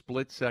that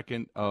split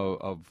second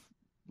of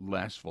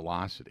less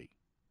velocity.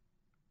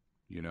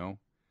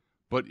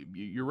 But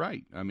you're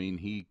right. I mean,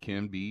 he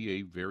can be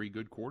a very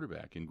good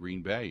quarterback in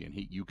Green Bay, and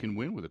you can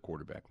win with a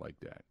quarterback like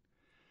that.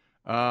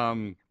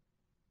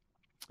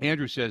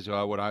 Andrew says,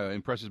 what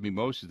impresses me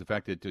most is the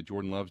fact that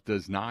Jordan Love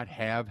does not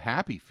have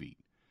happy feet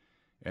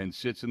and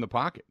sits in the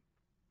pocket.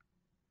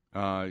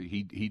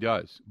 He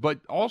does.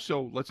 But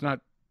also, let's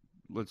not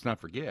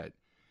forget,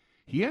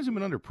 he hasn't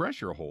been under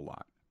pressure a whole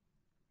lot.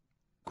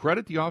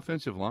 Credit the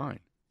offensive line.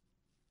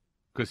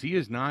 Because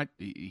he's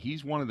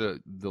one of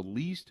the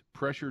least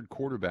pressured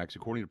quarterbacks,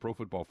 according to Pro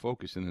Football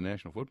Focus, in the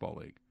National Football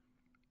League.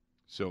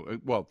 So,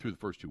 through the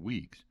first 2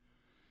 weeks.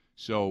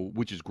 So,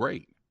 which is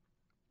great.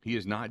 He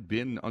has not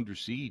been under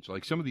siege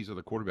like some of these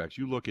other quarterbacks.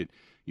 You look at,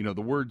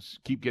 the words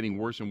keep getting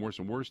worse and worse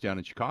and worse down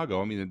in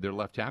Chicago. I mean, their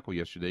left tackle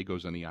yesterday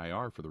goes on the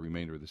IR for the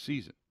remainder of the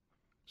season.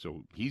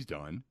 So he's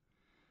done.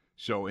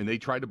 So, and they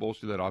tried to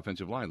bolster that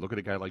offensive line. Look at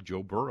a guy like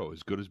Joe Burrow.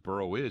 As good as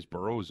Burrow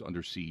is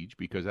under siege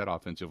because that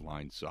offensive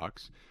line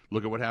sucks.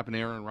 Look at what happened to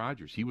Aaron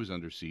Rodgers. He was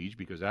under siege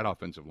because that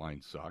offensive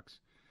line sucks.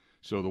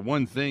 So the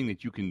one thing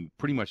that you can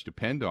pretty much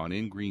depend on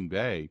in Green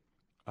Bay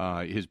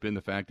has been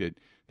the fact that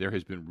there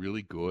has been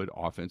really good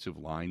offensive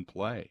line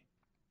play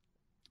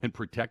and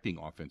protecting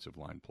offensive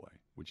line play,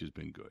 which has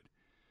been good.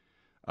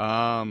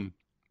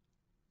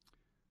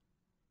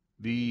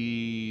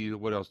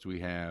 What else do we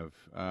have?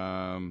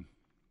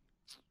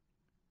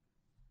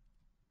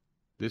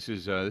 This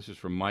is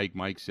from Mike.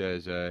 Mike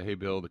says, hey,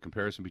 Bill, the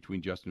comparison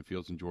between Justin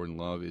Fields and Jordan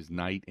Love is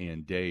night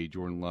and day.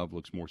 Jordan Love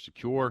looks more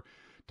secure,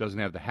 doesn't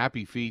have the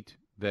happy feet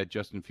that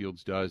Justin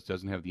Fields does,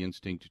 doesn't have the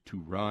instinct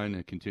to run,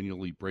 and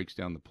continually breaks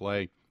down the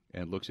play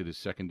and looks at his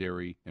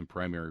secondary and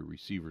primary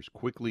receivers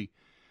quickly.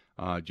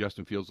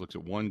 Justin Fields looks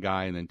at one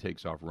guy and then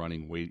takes off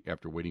running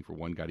after waiting for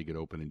one guy to get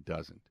open and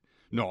doesn't.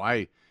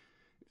 No,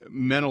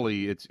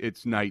 mentally,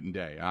 it's night and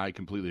day. I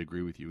completely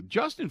agree with you.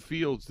 Justin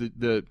Fields,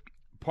 the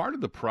part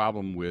of the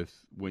problem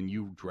with when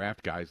you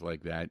draft guys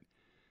like that,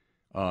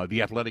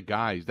 the athletic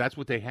guys, that's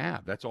what they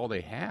have. That's all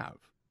they have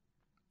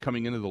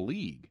coming into the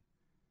league.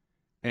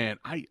 And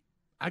I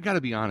got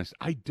to be honest,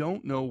 I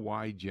don't know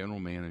why general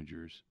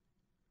managers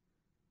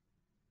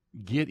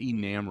get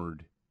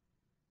enamored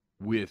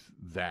with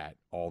that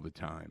all the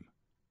time.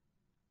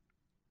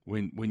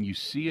 When you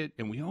see it,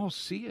 and we all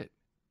see it.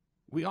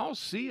 We all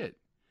see it.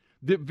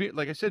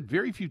 Like I said,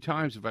 very few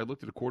times have I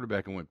looked at a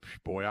quarterback and went,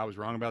 boy, I was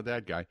wrong about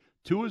that guy.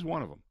 Tua is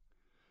one of them.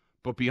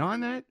 But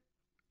beyond that,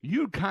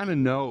 you kind of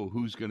know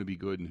who's going to be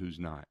good and who's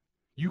not.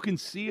 You can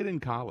see it in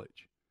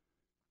college.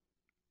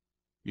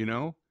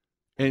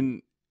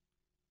 And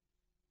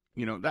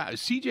that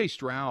C.J.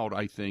 Stroud,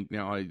 I think.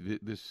 Now,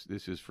 this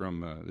is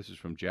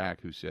from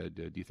Jack, who said,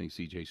 "Do you think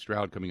C.J.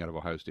 Stroud coming out of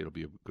Ohio State will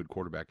be a good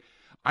quarterback?"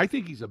 I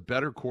think he's a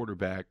better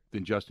quarterback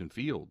than Justin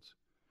Fields,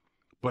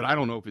 but I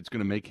don't know if it's going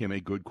to make him a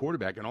good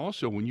quarterback. And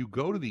also, when you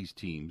go to these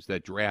teams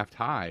that draft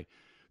high,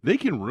 they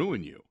can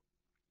ruin you.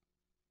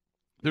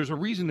 There's a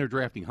reason they're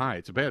drafting high.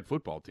 It's a bad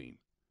football team,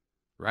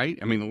 right?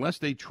 I mean, unless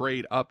they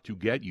trade up to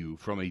get you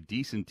from a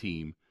decent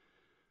team,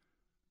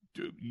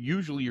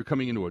 usually you're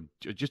coming into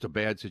just a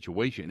bad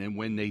situation. And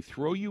when they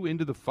throw you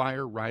into the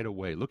fire right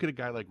away, look at a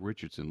guy like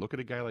Richardson, look at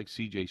a guy like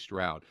C.J.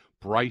 Stroud,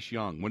 Bryce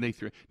Young.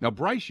 Now,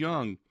 Bryce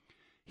Young,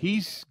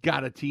 he's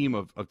got a team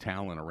of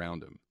talent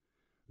around him.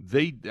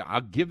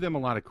 I'll give them a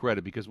lot of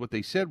credit because what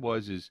they said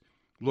is,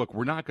 look,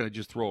 we're not going to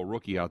just throw a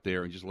rookie out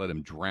there and just let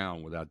him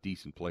drown without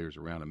decent players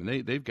around him.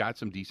 And they've got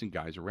some decent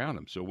guys around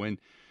him. So when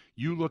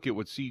you look at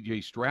what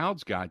C.J.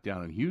 Stroud's got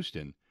down in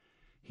Houston,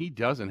 he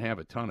doesn't have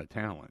a ton of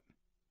talent.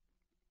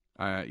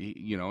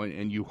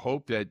 And you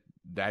hope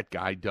that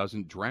guy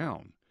doesn't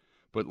drown.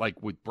 But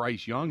like with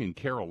Bryce Young in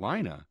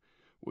Carolina,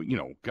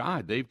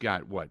 God, they've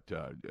got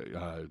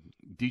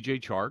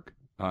DJ Chark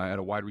at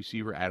a wide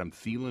receiver, Adam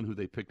Thielen, who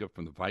they picked up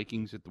from the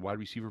Vikings at the wide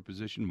receiver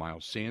position,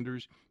 Miles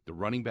Sanders, the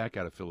running back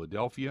out of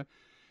Philadelphia.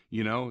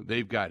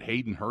 They've got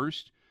Hayden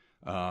Hurst,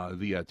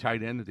 the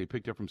tight end that they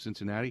picked up from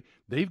Cincinnati.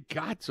 They've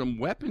got some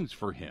weapons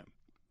for him.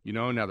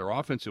 Now their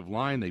offensive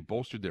line, they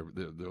bolstered their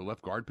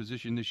left guard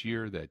position this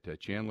year, that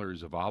Chandler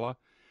Zavala.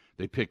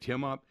 They picked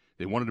him up.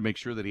 They wanted to make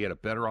sure that he had a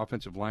better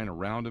offensive line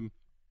around him.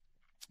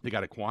 They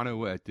got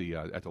Aquano at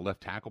the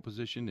left tackle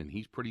position, and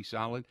he's pretty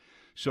solid.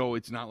 So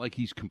it's not like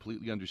he's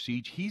completely under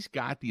siege. He's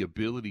got the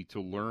ability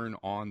to learn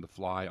on the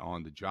fly,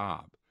 on the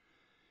job.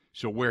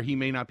 So where he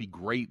may not be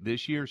great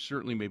this year,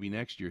 certainly maybe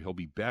next year he'll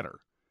be better.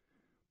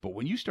 But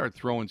when you start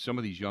throwing some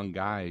of these young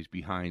guys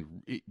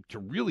behind to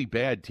really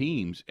bad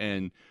teams,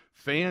 and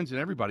fans and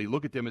everybody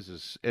look at them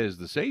as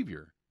the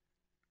savior,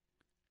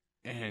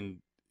 and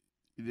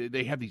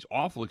they have these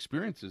awful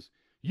experiences,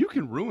 you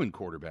can ruin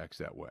quarterbacks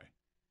that way.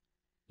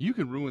 You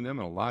can ruin them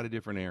in a lot of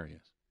different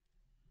areas.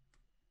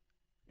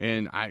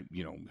 And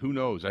who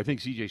knows? I think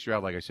C.J.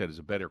 Stroud, like I said, is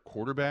a better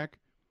quarterback,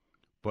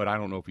 but I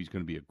don't know if he's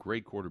going to be a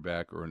great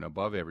quarterback or an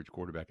above-average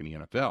quarterback in the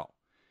NFL.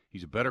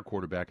 He's a better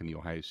quarterback in the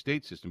Ohio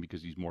State system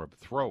because he's more of a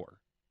thrower.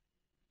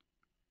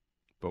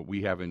 But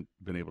we haven't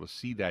been able to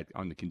see that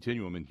on the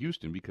continuum in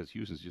Houston because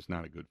Houston's just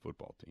not a good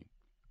football team.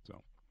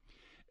 So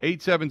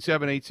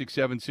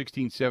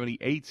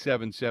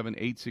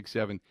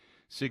 877-867-1670,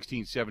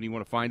 877-867-1670. You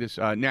want to find us?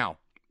 Now,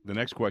 the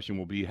next question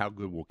will be, how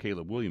good will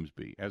Caleb Williams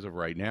be? As of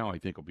right now, I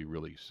think he'll be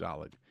really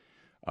solid.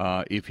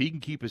 If he can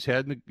keep his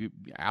head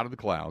out of the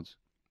clouds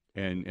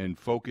and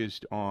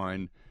focused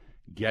on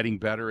getting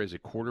better as a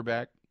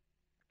quarterback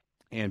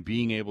and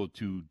being able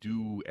to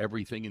do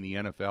everything in the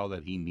NFL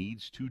that he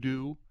needs to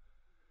do,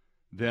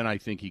 then I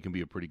think he can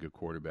be a pretty good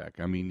quarterback.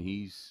 I mean,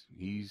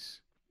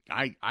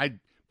 I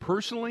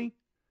personally,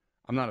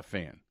 I'm not a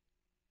fan.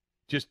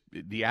 Just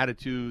the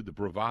attitude, the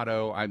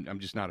bravado, I'm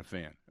just not a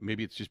fan.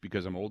 Maybe it's just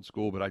because I'm old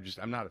school, but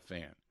I'm not a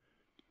fan.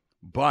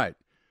 But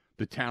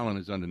the talent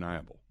is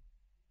undeniable.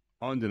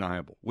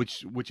 Undeniable.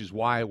 Which is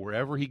why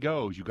wherever he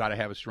goes, you got to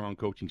have a strong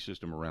coaching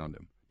system around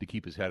him to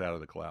keep his head out of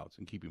the clouds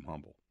and keep him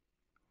humble.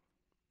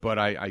 But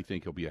I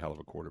think he'll be a hell of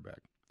a quarterback.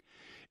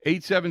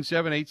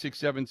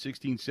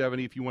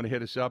 877-867-1670. If you want to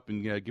hit us up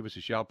and give us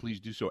a shout,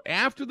 please do so.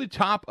 After the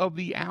top of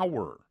the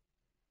hour,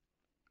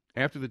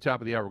 we're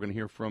going to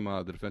hear from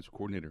the defensive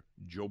coordinator,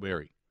 Joe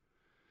Barry.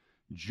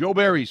 Joe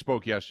Barry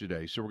spoke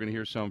yesterday, so we're going to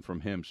hear some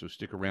from him, so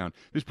stick around.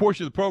 This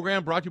portion of the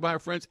program brought to you by our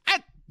friends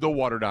at The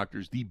Water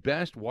Doctors, the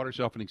best water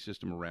softening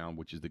system around,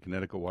 which is the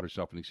Connecticut water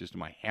softening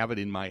system. I have it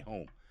in my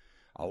home.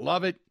 I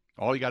love it.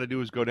 All you got to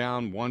do is go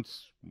down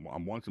once a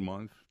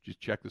month,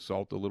 just check the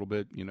salt a little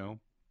bit,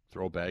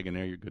 throw a bag in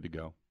there, you're good to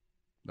go.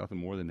 Nothing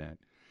more than that.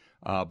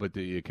 But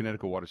the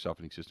Connecticut water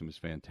softening system is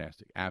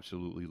fantastic.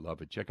 Absolutely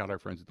love it. Check out our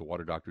friends at the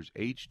Water Doctors,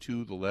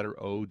 H2, the letter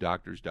O,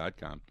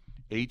 doctors.com.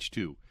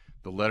 H2,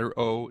 the letter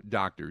O,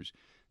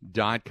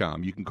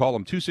 doctors.com. You can call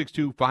them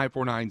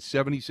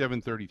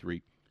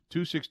 262-549-7733.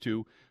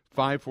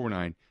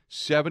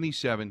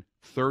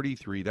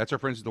 262-549-7733. That's our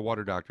friends at the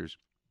Water Doctors.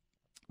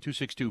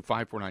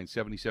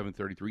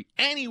 262-549-7733.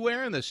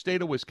 Anywhere in the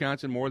state of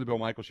Wisconsin, more of the Bill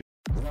Michaels Show.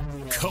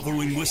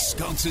 Covering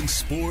Wisconsin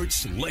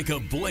sports like a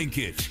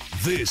blanket.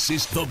 This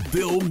is the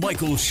Bill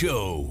Michaels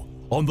Show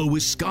on the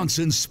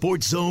Wisconsin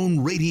Sports Zone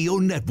Radio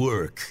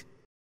Network.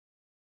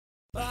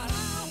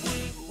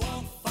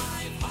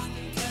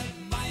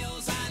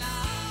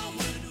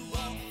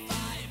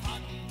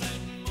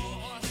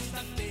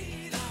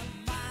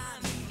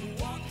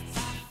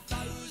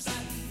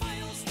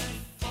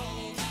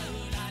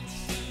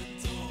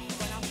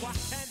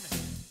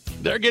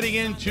 They're getting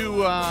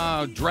into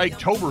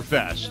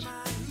Dragtoberfest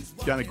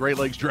down at Great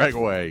Lakes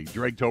Dragaway,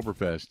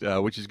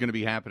 Dragtoberfest, which is going to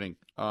be happening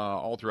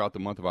all throughout the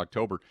month of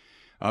October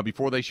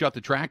before they shut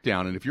the track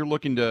down. And if you're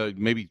looking to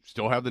maybe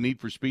still have the need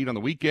for speed on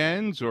the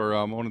weekends or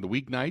one of the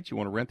weeknights, you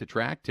want to rent the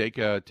track,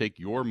 take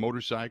your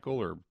motorcycle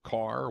or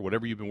car or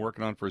whatever you've been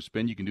working on for a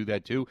spin, you can do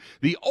that too.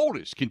 The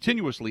oldest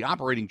continuously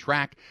operating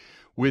track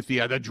with the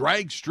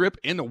drag strip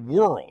in the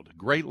world.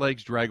 Great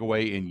Lakes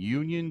Dragaway in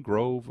Union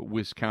Grove,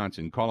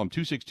 Wisconsin. Call them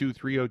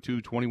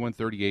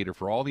 262-302-2138, or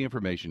for all the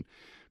information,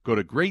 go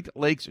to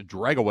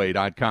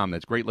GreatLakesDragaway.com.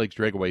 That's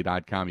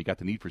GreatLakesDragaway.com. You got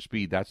the need for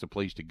speed. That's the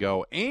place to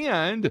go.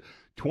 And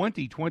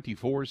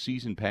 2024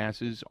 season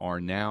passes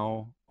are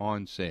now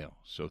on sale.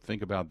 So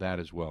think about that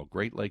as well.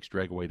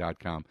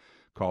 GreatLakesDragaway.com.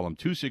 Call them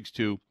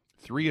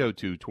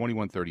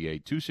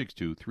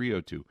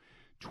 262-302-2138.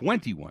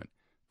 262-302-2138.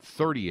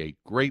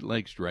 Great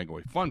Lakes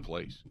Dragaway. Fun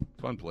place.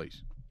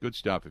 Good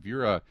stuff. If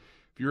you're a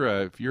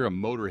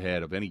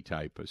motorhead of any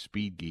type, a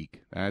speed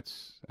geek,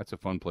 that's a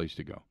fun place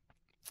to go.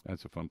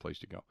 That's a fun place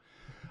to go.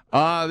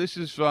 This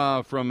is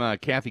from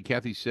Kathy.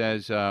 Kathy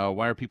says,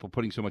 why are people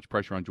putting so much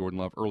pressure on Jordan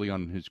Love early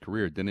on in his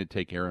career? Didn't it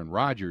take Aaron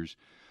Rodgers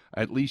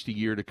at least a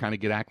year to kind of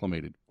get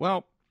acclimated?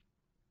 Well,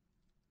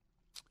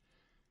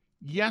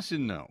 yes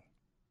and no.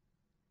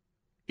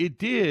 It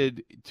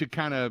did to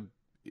kind of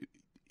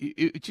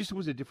it just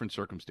was a different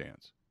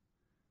circumstance.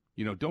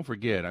 Don't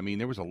forget,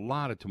 there was a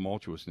lot of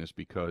tumultuousness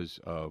because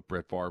of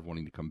Brett Favre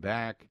wanting to come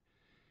back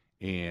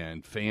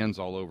and fans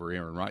all over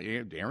Aaron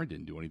Rodgers. Aaron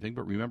didn't do anything,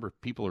 but remember,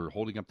 people are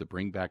holding up the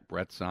Bring Back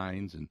Brett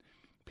signs and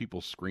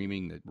people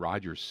screaming that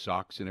Rodgers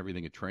sucks and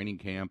everything at training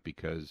camp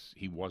because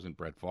he wasn't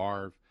Brett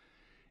Favre.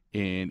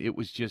 And it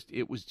was just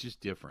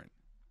different.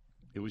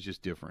 It was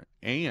just different.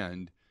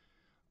 And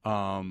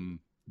don't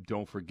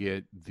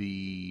forget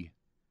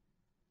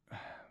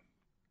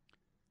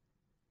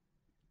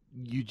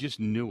you just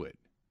knew it.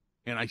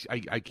 And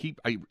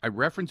I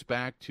reference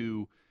back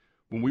to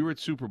when we were at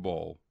Super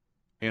Bowl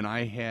and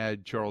I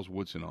had Charles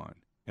Woodson on.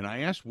 And I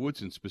asked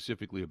Woodson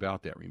specifically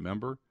about that,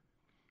 remember?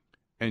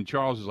 And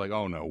Charles is like,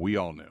 oh, no, we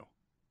all knew.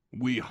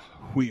 We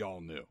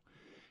all knew.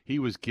 He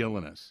was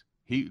killing us.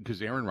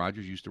 Because Aaron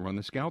Rodgers used to run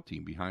the scout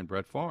team behind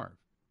Brett Favre.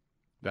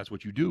 That's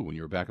what you do when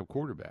you're a backup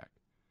quarterback.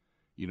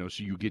 You know,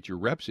 so you get your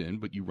reps in,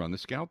 but you run the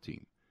scout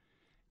team.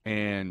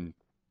 And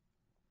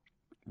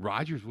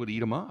Rodgers would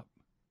eat him up.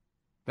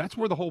 That's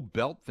where the whole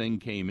belt thing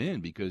came in,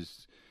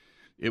 because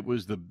it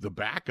was the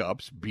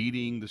backups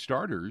beating the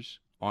starters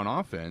on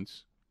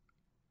offense.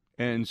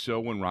 And so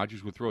when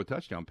Rodgers would throw a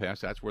touchdown pass,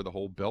 that's where the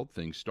whole belt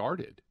thing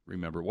started.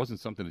 Remember, it wasn't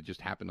something that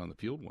just happened on the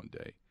field one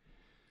day.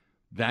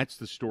 That's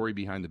the story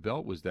behind the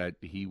belt, was that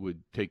he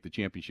would take the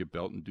championship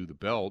belt and do the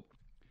belt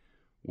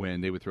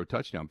when they would throw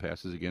touchdown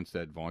passes against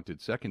that vaunted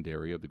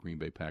secondary of the Green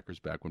Bay Packers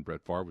back when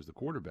Brett Favre was the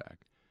quarterback.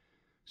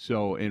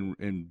 So,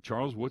 and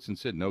Charles Woodson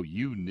said, no,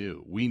 you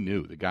knew. We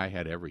knew. The guy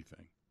had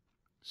everything.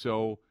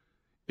 So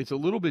it's a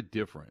little bit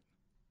different,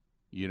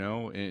 you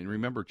know. And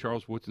remember,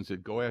 Charles Woodson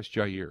said, go ask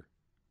Jair.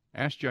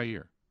 Ask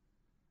Jair.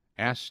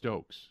 Ask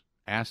Stokes.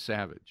 Ask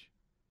Savage.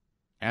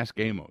 Ask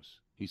Amos.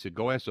 He said,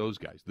 go ask those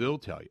guys. They'll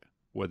tell you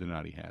whether or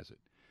not he has it.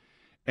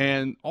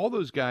 And all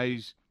those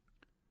guys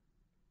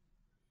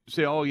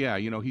say, oh, yeah,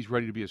 you know, he's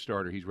ready to be a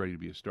starter. He's ready to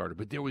be a starter.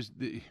 But there was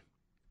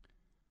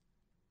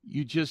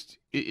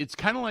it's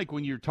kind of like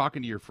when you're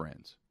talking to your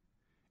friends.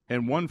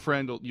 And one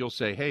friend, you'll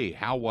say, hey,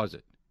 how was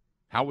it?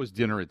 How was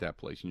dinner at that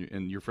place?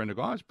 And your friend will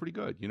go, oh, it's pretty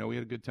good. You know, we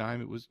had a good time.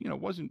 It was, you know,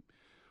 wasn't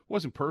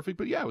perfect,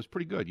 but yeah, it was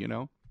pretty good, you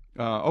know.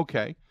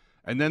 Okay.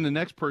 And then the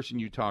next person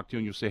you talk to,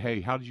 and you'll say,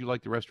 hey, how did you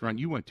like the restaurant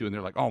you went to? And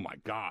they're like, oh, my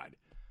God.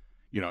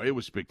 You know, it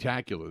was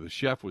spectacular. The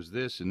chef was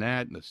this and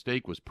that, and the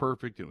steak was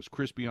perfect, and it was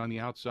crispy on the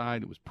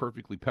outside. It was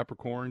perfectly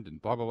peppercorned,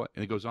 and blah, blah, blah.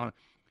 And it goes on.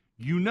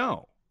 You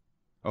know,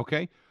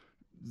 okay?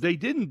 They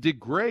didn't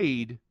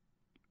degrade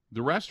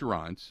the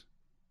restaurants,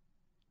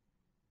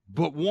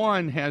 but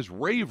one has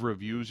rave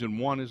reviews, and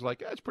one is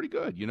like, it's pretty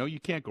good. You know, you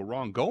can't go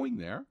wrong going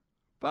there.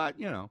 But,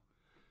 you know,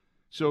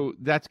 so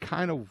that's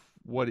kind of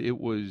what it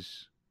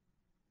was.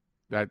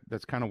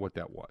 That's kind of what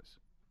that was.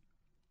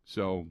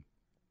 So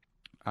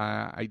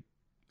that's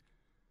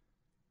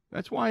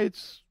why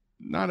it's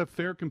not a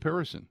fair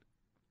comparison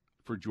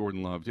for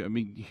Jordan Love. I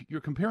mean,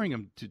 you're comparing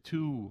him to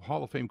two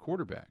Hall of Fame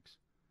quarterbacks.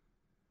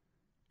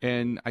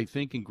 And I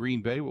think in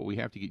Green Bay, what we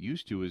have to get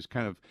used to is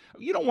kind of,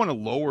 you don't want to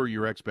lower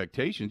your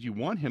expectations. You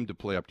want him to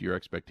play up to your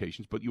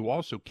expectations, but you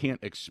also can't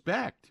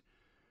expect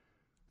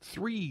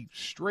 3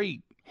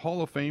 straight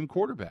Hall of Fame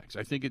quarterbacks.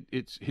 I think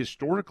it's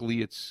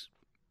historically, it's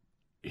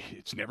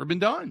never been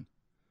done.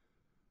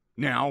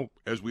 Now,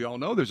 as we all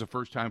know, there's a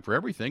first time for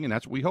everything, and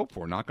that's what we hope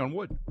for, knock on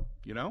wood,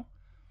 you know?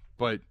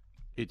 But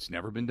it's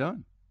never been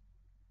done.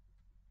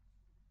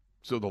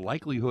 So the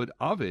likelihood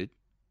of it,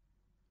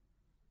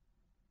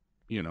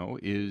 you know,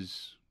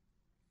 is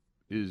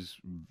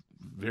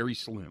very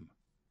slim.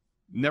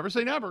 Never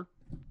say never,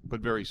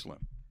 but very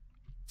slim.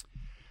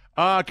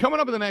 Coming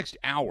up in the next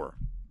hour,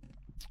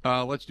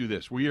 let's do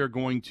this. We are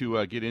going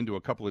to get into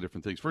a couple of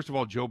different things. First of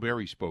all, Joe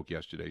Barry spoke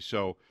yesterday,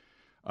 so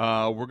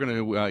we're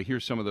going to hear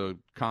some of the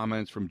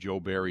comments from Joe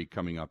Barry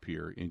coming up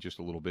here in just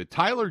a little bit.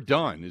 Tyler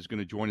Dunn is going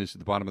to join us at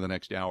the bottom of the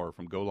next hour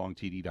from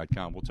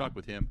GoLongTD.com. We'll talk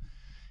with him.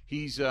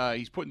 He's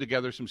putting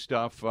together some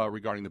stuff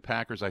regarding the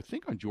Packers, I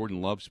think on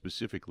Jordan Love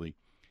specifically,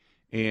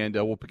 and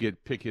we'll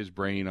pick his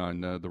brain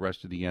on the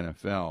rest of the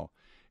NFL.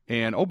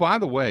 And, oh, by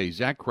the way,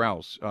 Zach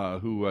Krause,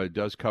 who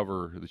does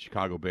cover the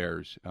Chicago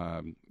Bears,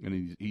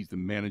 and he's the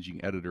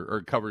managing editor,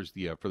 or covers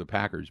for the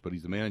Packers, but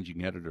he's the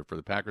managing editor for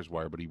the Packers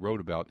Wire, but he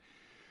wrote about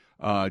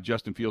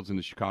Justin Fields and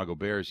the Chicago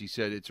Bears. He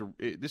said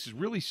this is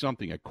really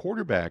something, a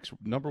quarterback's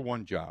number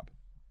one job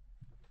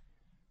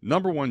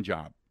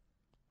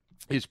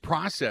is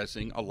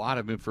processing a lot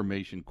of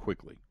information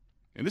quickly.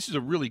 And this is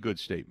a really good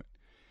statement.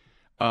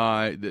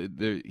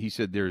 He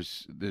said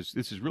this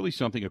is really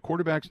something, a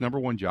quarterback's number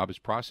one job is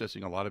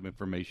processing a lot of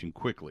information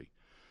quickly.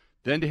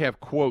 Then to have,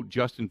 quote,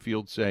 Justin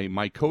Fields say,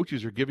 my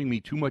coaches are giving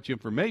me too much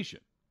information.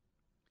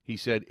 He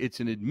said,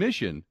 it's an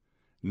admission,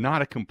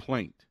 not a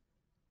complaint.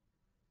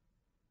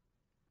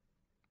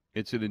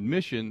 It's an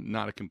admission,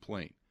 not a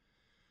complaint.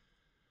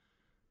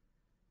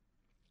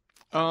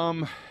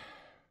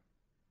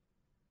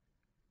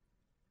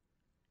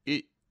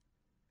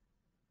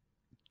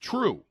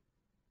 True.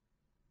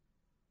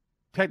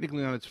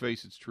 Technically, on its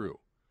face, it's true.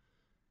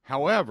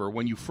 However,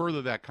 when you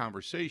further that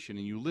conversation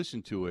and you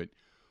listen to it,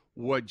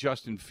 what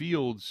Justin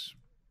Fields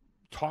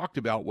talked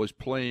about was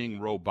playing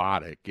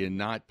robotic and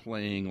not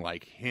playing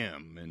like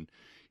him and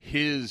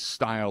his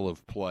style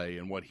of play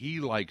and what he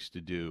likes to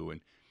do,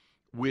 and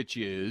which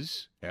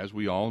is, as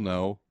we all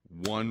know,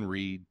 one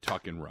read,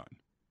 tuck and run.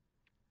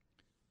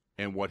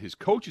 And what his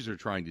coaches are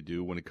trying to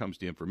do when it comes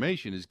to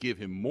information is give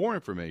him more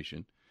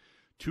information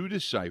to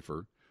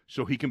decipher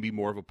so he can be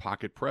more of a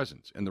pocket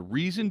presence. And the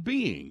reason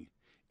being,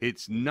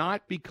 it's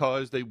not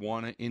because they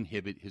want to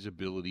inhibit his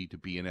ability to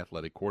be an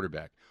athletic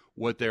quarterback.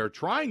 What they're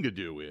trying to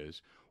do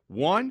is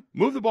One,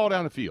 move the ball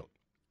down the field.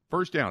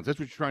 First downs, that's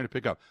what you're trying to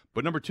pick up.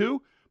 But number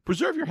two,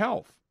 preserve your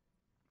health.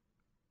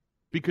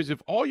 Because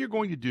if all you're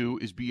going to do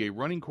is be a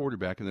running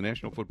quarterback in the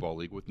National Football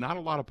League with not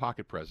a lot of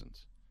pocket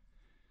presence,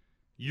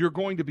 you're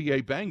going to be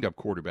a banged-up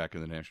quarterback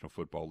in the National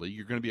Football League.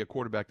 You're going to be a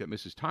quarterback that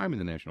misses time in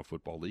the National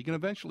Football League, and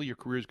eventually your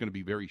career is going to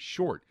be very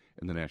short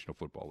in the National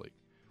Football League.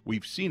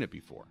 We've seen it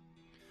before.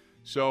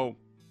 So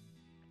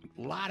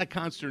a lot of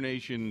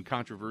consternation,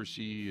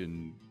 controversy,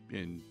 and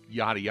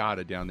yada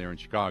yada down there in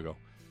Chicago,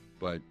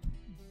 but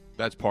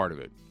that's part of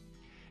it.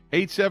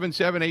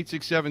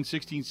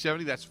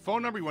 877-867-1670. That's the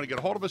phone number. You want to get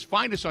a hold of us,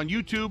 find us on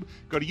YouTube.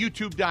 Go to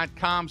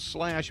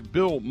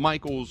youtube.com/Bill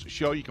Michaels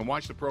Show. You can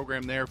watch the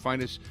program there.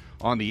 Find us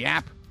on the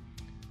app.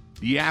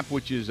 The app,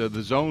 which is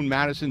The Zone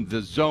Madison,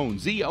 The Zone,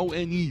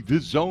 Z-O-N-E, The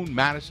Zone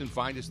Madison.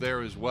 Find us there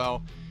as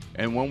well.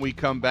 And when we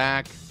come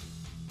back,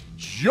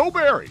 Joe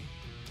Barry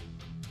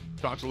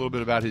talks a little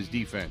bit about his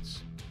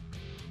defense.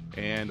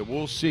 And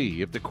we'll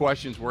see if the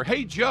questions were,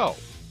 hey, Joe,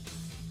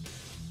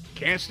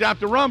 can't stop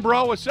the run,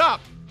 bro. What's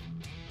up?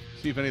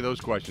 See if any of those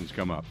questions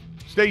come up.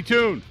 Stay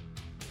tuned.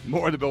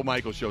 More of the Bill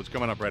Michaels Show is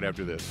coming up right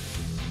after this.